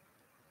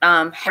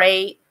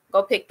sprayed,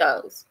 go pick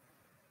those.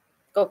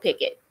 Go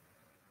pick it.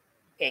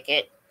 Pick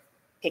it.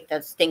 Pick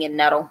the stinging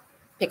nettle.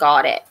 Pick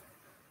all that.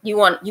 You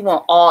want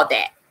all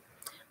that.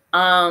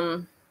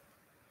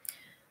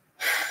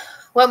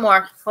 What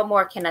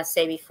more can I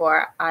say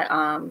before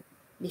I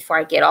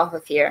get off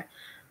of here?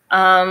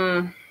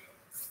 I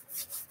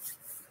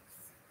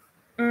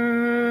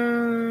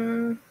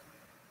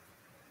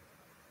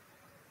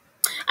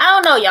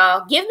don't know,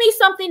 y'all. Give me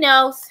something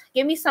else.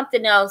 Give me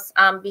something else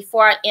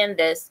before I end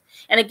this.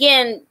 And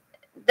again,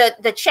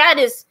 the chat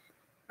is,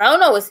 I don't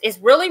know, it's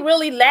really,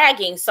 really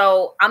lagging.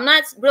 So I'm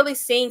not really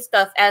seeing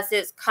stuff as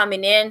it's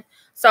coming in.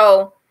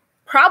 So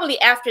probably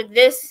after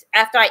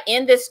I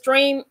end this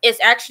stream, is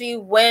actually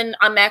when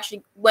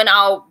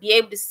I'll be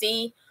able to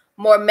see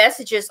more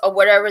messages or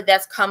whatever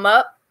that's come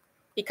up,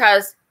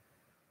 because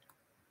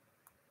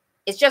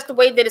it's just the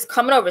way that it's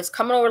coming over. It's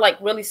coming over like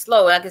really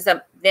slow. Like I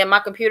said, then my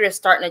computer is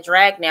starting to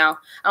drag now.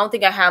 I don't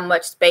think I have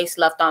much space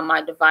left on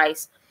my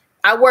device.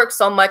 I work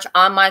so much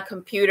on my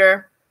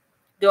computer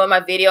doing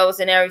my videos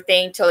and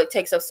everything till it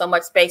takes up so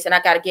much space, and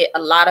I got to get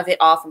a lot of it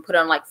off and put it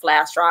on like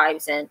flash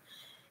drives and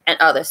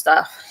other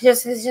stuff.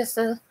 It's just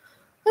a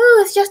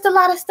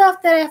lot of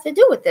stuff that I have to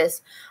do with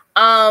this.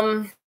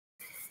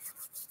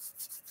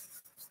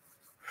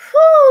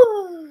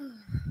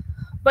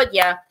 But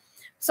yeah,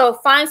 so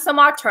find some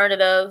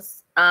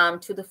alternatives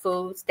to the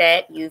foods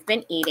that you've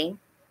been eating.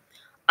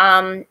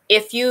 A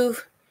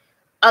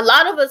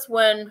lot of us,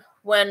 when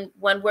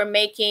we're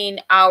making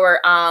our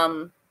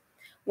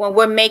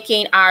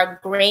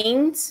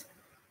greens,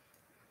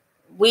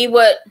 we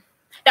would,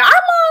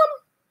 our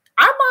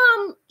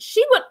mom,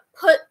 she would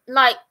put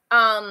like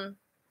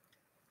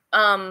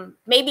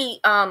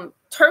maybe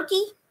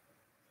turkey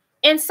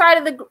inside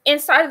of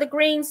the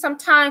greens.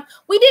 Sometimes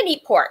we didn't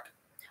eat pork,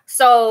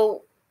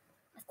 so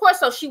of course,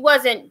 so she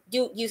wasn't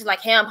using like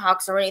ham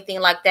hocks or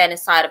anything like that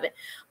inside of it.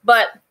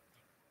 But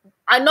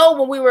I know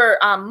when we were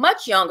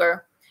much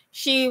younger,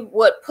 she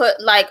would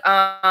put like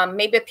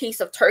maybe a piece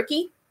of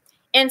turkey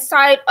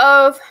inside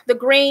of the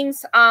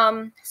greens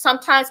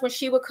sometimes when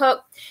she would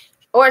cook,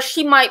 or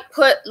she might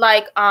put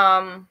like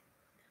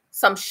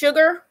some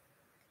sugar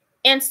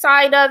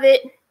inside of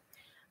it.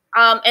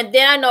 And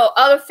then I know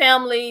other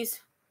families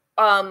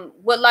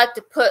would like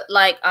to put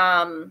like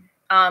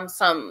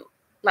some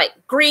like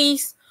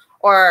grease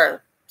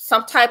or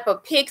some type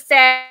of pig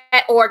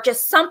fat or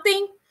just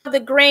something for the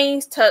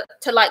grains to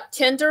like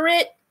tender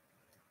it.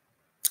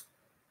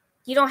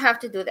 You don't have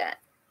to do that.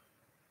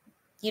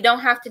 You don't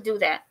have to do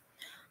that.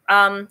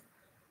 I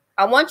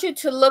want you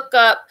to look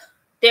up,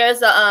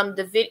 there's a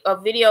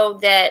video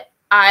that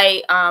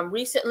I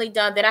recently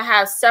done, that I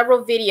have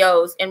several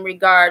videos in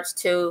regards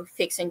to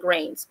fixing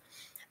greens.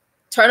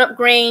 Turnip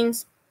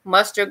greens,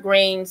 mustard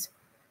greens,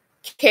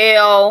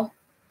 kale,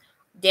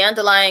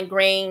 dandelion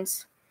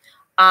greens.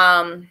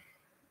 I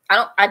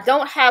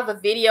don't have a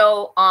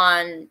video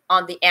on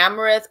the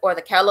amaranth or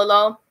the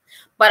callaloo,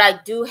 but I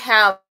do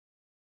have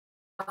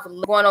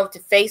going over to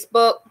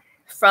Facebook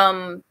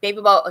from maybe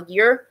about a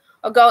year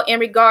ago in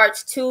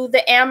regards to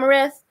the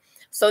amaranth,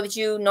 so that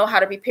you know how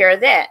to prepare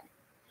that.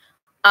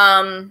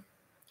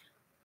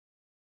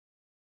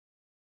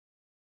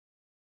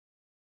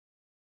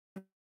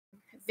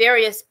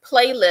 Various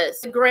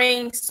playlists,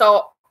 greens.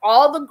 So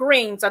all the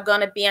greens are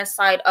going to be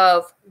inside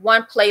of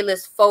one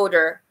playlist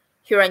folder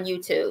here on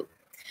YouTube.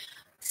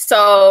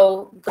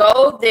 So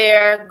go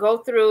there, go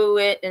through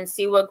it and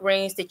see what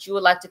greens that you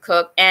would like to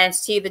cook, and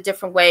see the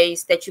different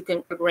ways that you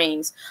can cook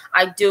greens.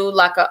 I do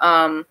like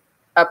a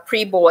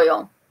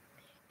pre-boil,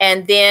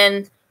 and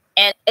then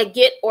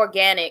get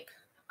organic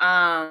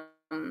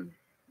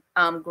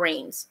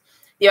greens.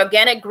 The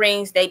organic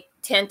greens, they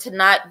tend to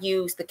not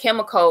use the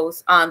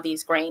chemicals on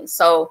these greens.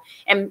 So,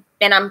 and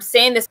I'm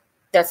saying this,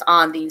 that's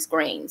on these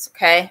greens,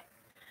 okay?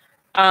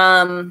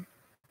 But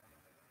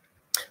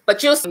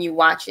you'll see when you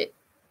watch it.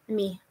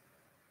 I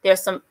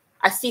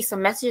see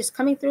some messages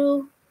coming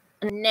through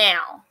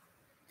now.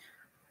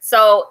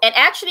 So, and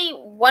actually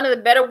one of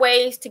the better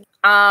ways to,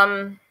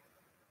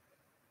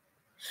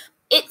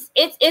 it's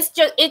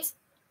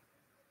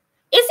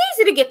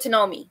easy to get to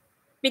know me,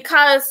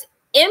 because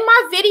in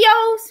my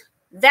videos,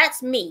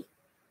 that's me.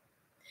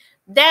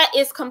 That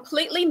is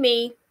completely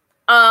me.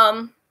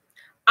 I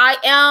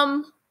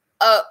am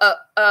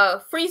a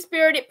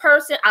free-spirited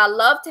person. I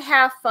love to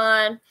have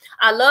fun.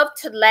 I love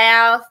to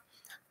laugh.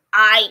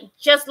 I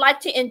just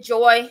like to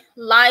enjoy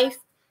life.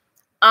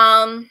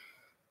 I'm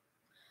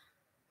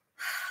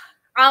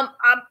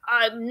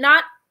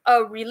not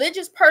a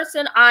religious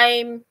person.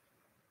 I'm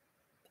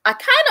I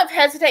kind of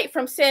hesitate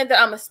from saying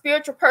that I'm a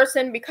spiritual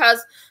person,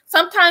 because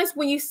sometimes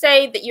when you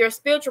say that you're a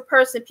spiritual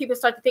person, people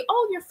start to think,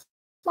 oh, you're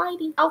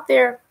flying out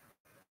there.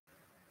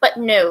 But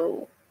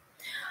no,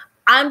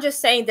 I'm just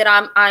saying that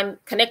I'm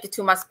connected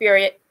to my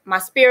spirit.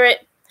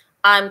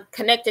 I'm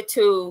connected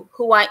to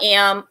who I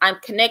am. I'm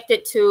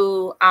connected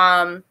to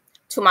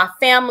my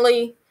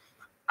family.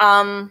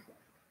 That's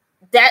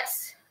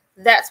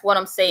what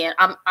I'm saying.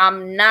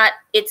 I'm not.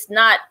 It's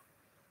not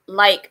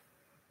like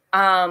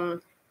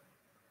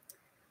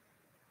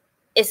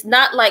it's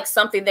not like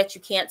something that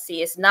you can't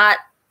see. It's not.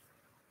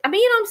 I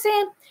mean, you know what I'm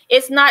saying?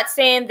 It's not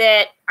saying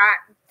that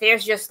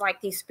there's just like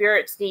these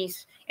spirits,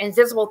 these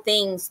invisible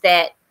things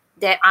that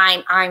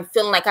I'm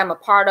feeling like I'm a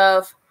part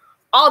of.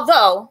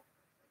 Although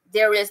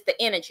there is the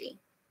energy,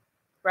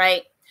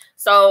 right?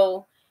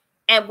 So,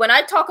 and when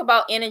I talk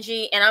about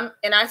energy, and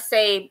I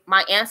say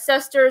my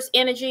ancestors'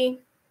 energy,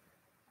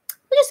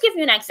 let me just give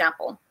you an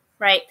example,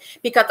 right?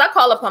 Because I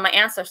call upon my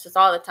ancestors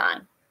all the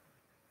time,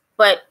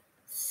 but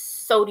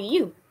so do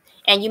you.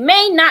 And you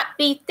may not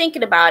be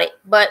thinking about it,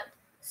 but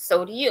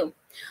so do you.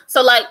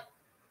 So like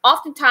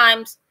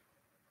oftentimes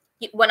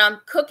when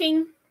I'm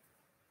cooking,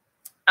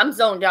 I'm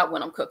zoned out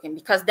when I'm cooking,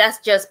 because that's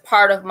just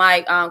part of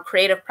my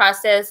creative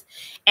process.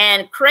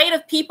 And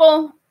creative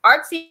people,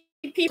 artsy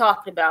people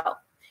talking about,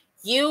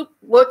 you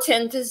will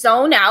tend to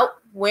zone out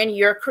when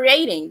you're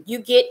creating. You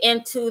get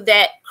into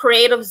that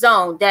creative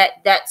zone,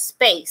 that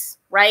space,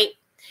 right?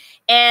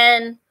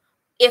 And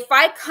if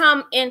I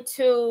come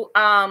into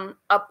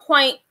a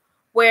point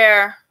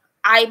where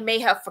I may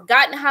have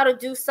forgotten how to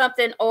do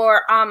something,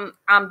 or I'm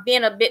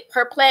being a bit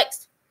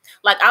perplexed,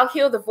 like I'll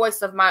hear the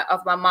voice of my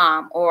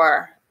mom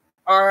or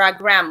a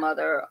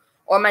grandmother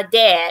or my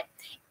dad,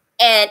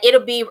 and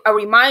it'll be a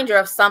reminder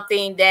of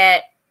something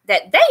that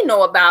they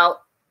know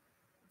about,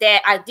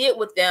 that I did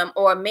with them,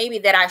 or maybe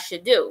that I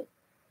should do.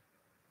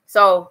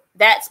 So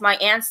that's my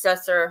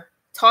ancestor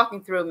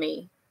talking through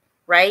me,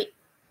 right?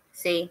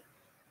 See?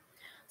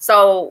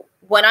 So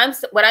when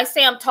I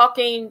say I'm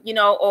talking, you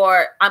know,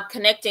 or I'm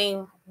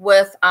connecting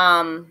with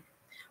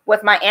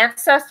my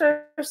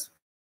ancestors,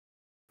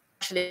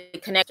 actually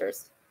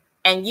connectors,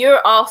 and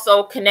you're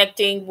also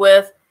connecting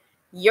with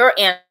your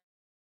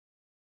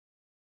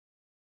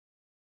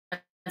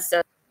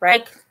ancestors,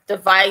 right?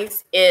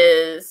 Device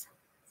is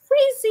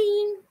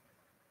freezing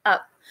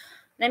up.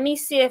 Let me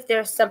see if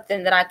there's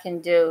something that I can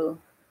do.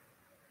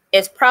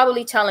 It's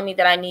probably telling me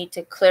that I need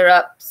to clear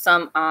up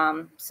some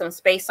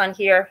space on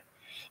here,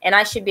 and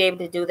I should be able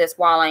to do this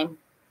while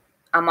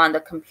I'm on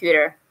the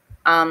computer.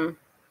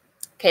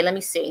 Okay, let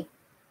me see.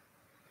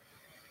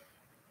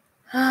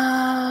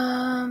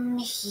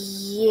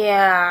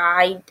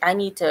 Yeah, I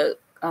need to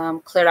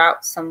clear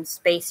out some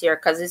space here,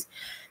 because it's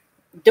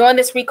during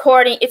this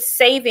recording, it's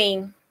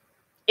saving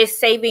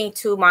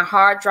to my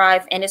hard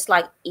drive, and it's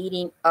like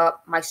eating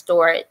up my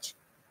storage,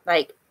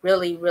 like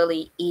really,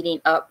 really eating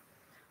up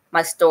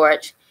my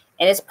storage.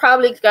 And it's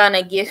probably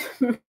gonna give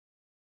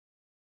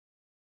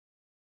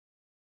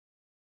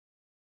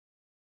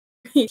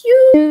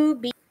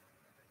you.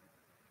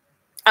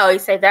 Oh, you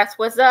say that's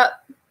what's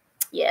up?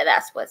 Yeah,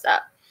 that's what's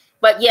up.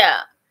 But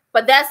yeah,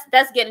 but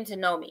that's getting to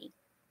know me.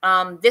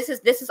 This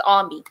is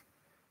all me.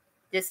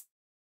 This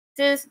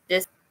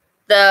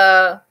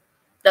the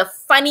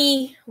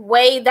funny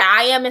way that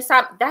I am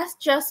inside. That's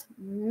just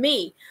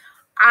me.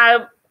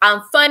 I'm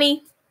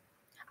funny.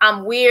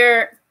 I'm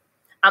weird.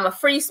 I'm a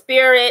free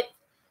spirit.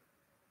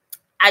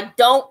 I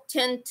don't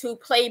tend to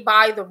play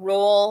by the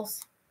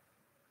rules.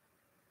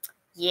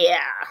 Yeah.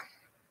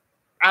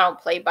 I don't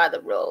play by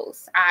the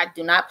rules. I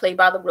do not play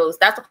by the rules.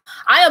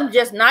 I am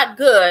just not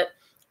good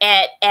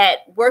at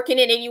working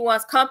in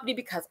anyone's company,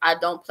 because I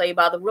don't play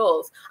by the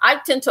rules. I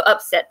tend to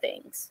upset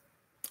things.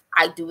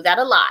 I do that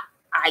a lot.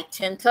 I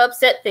tend to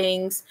upset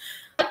things.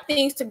 I like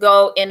things to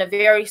go in a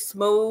very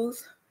smooth,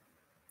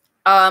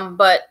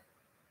 but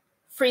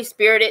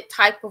free-spirited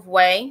type of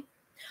way.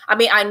 I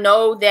mean, I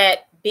know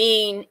that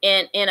being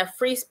in a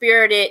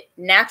free-spirited,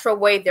 natural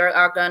way, there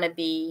are going to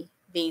be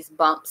these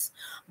bumps,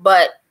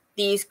 but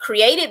these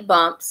created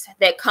bumps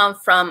that come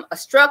from a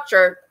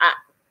structure,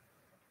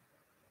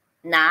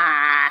 nah,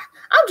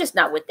 I'm just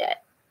not with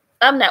that.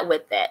 I'm not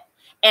with that.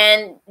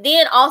 And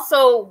then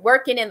also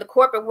working in the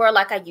corporate world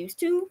like I used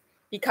to,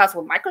 because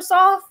with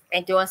Microsoft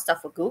and doing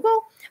stuff with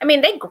Google, I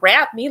mean, they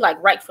grabbed me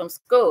like right from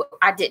school.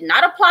 I did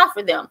not apply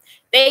for them.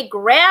 They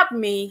grabbed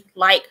me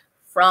like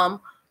from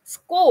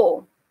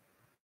school.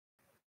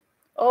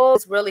 Oh,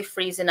 it's really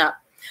freezing up.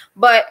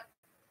 But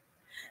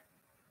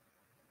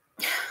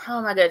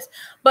oh my goodness.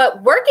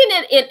 But working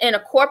in a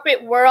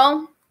corporate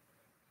world,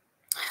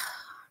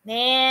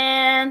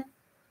 man,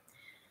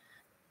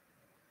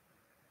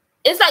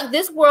 it's like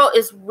this world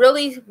is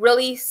really,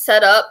 really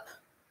set up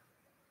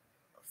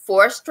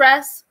for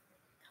stress,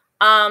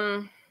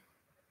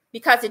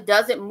 because it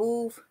doesn't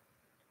move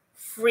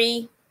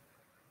free.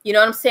 You know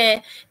what I'm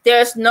saying?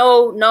 There's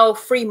no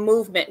free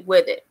movement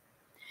with it.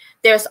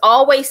 There's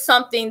always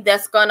something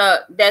that's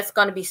gonna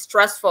be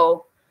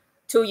stressful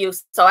to you.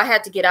 So I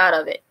had to get out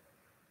of it.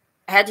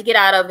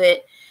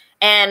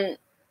 And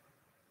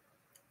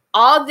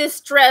all this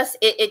stress,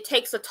 it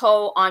takes a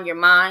toll on your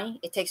mind,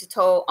 it takes a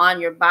toll on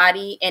your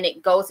body, and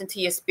it goes into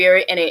your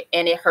spirit, and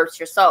it hurts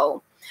your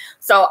soul.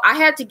 So I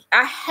had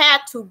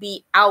to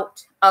be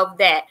out of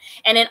that.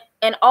 And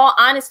in all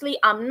honesty,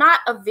 I'm not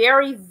a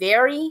very,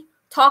 very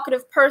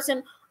talkative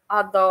person,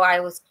 although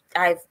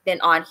I've been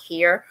on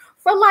here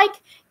for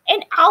like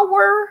an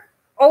hour,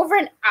 over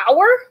an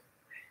hour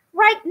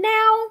right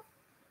now.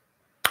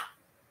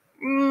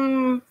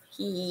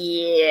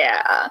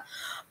 Yeah.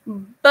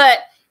 But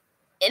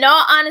in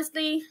all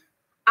honesty,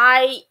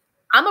 I'm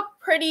a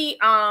pretty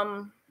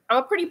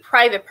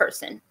private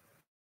person.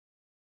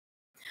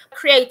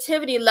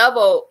 Creativity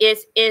level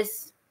is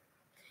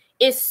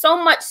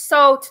so much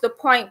so to the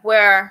point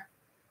where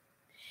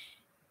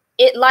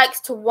it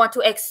likes to want to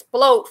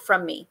explode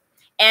from me.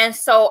 And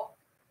so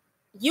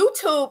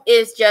YouTube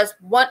is just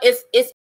one, it's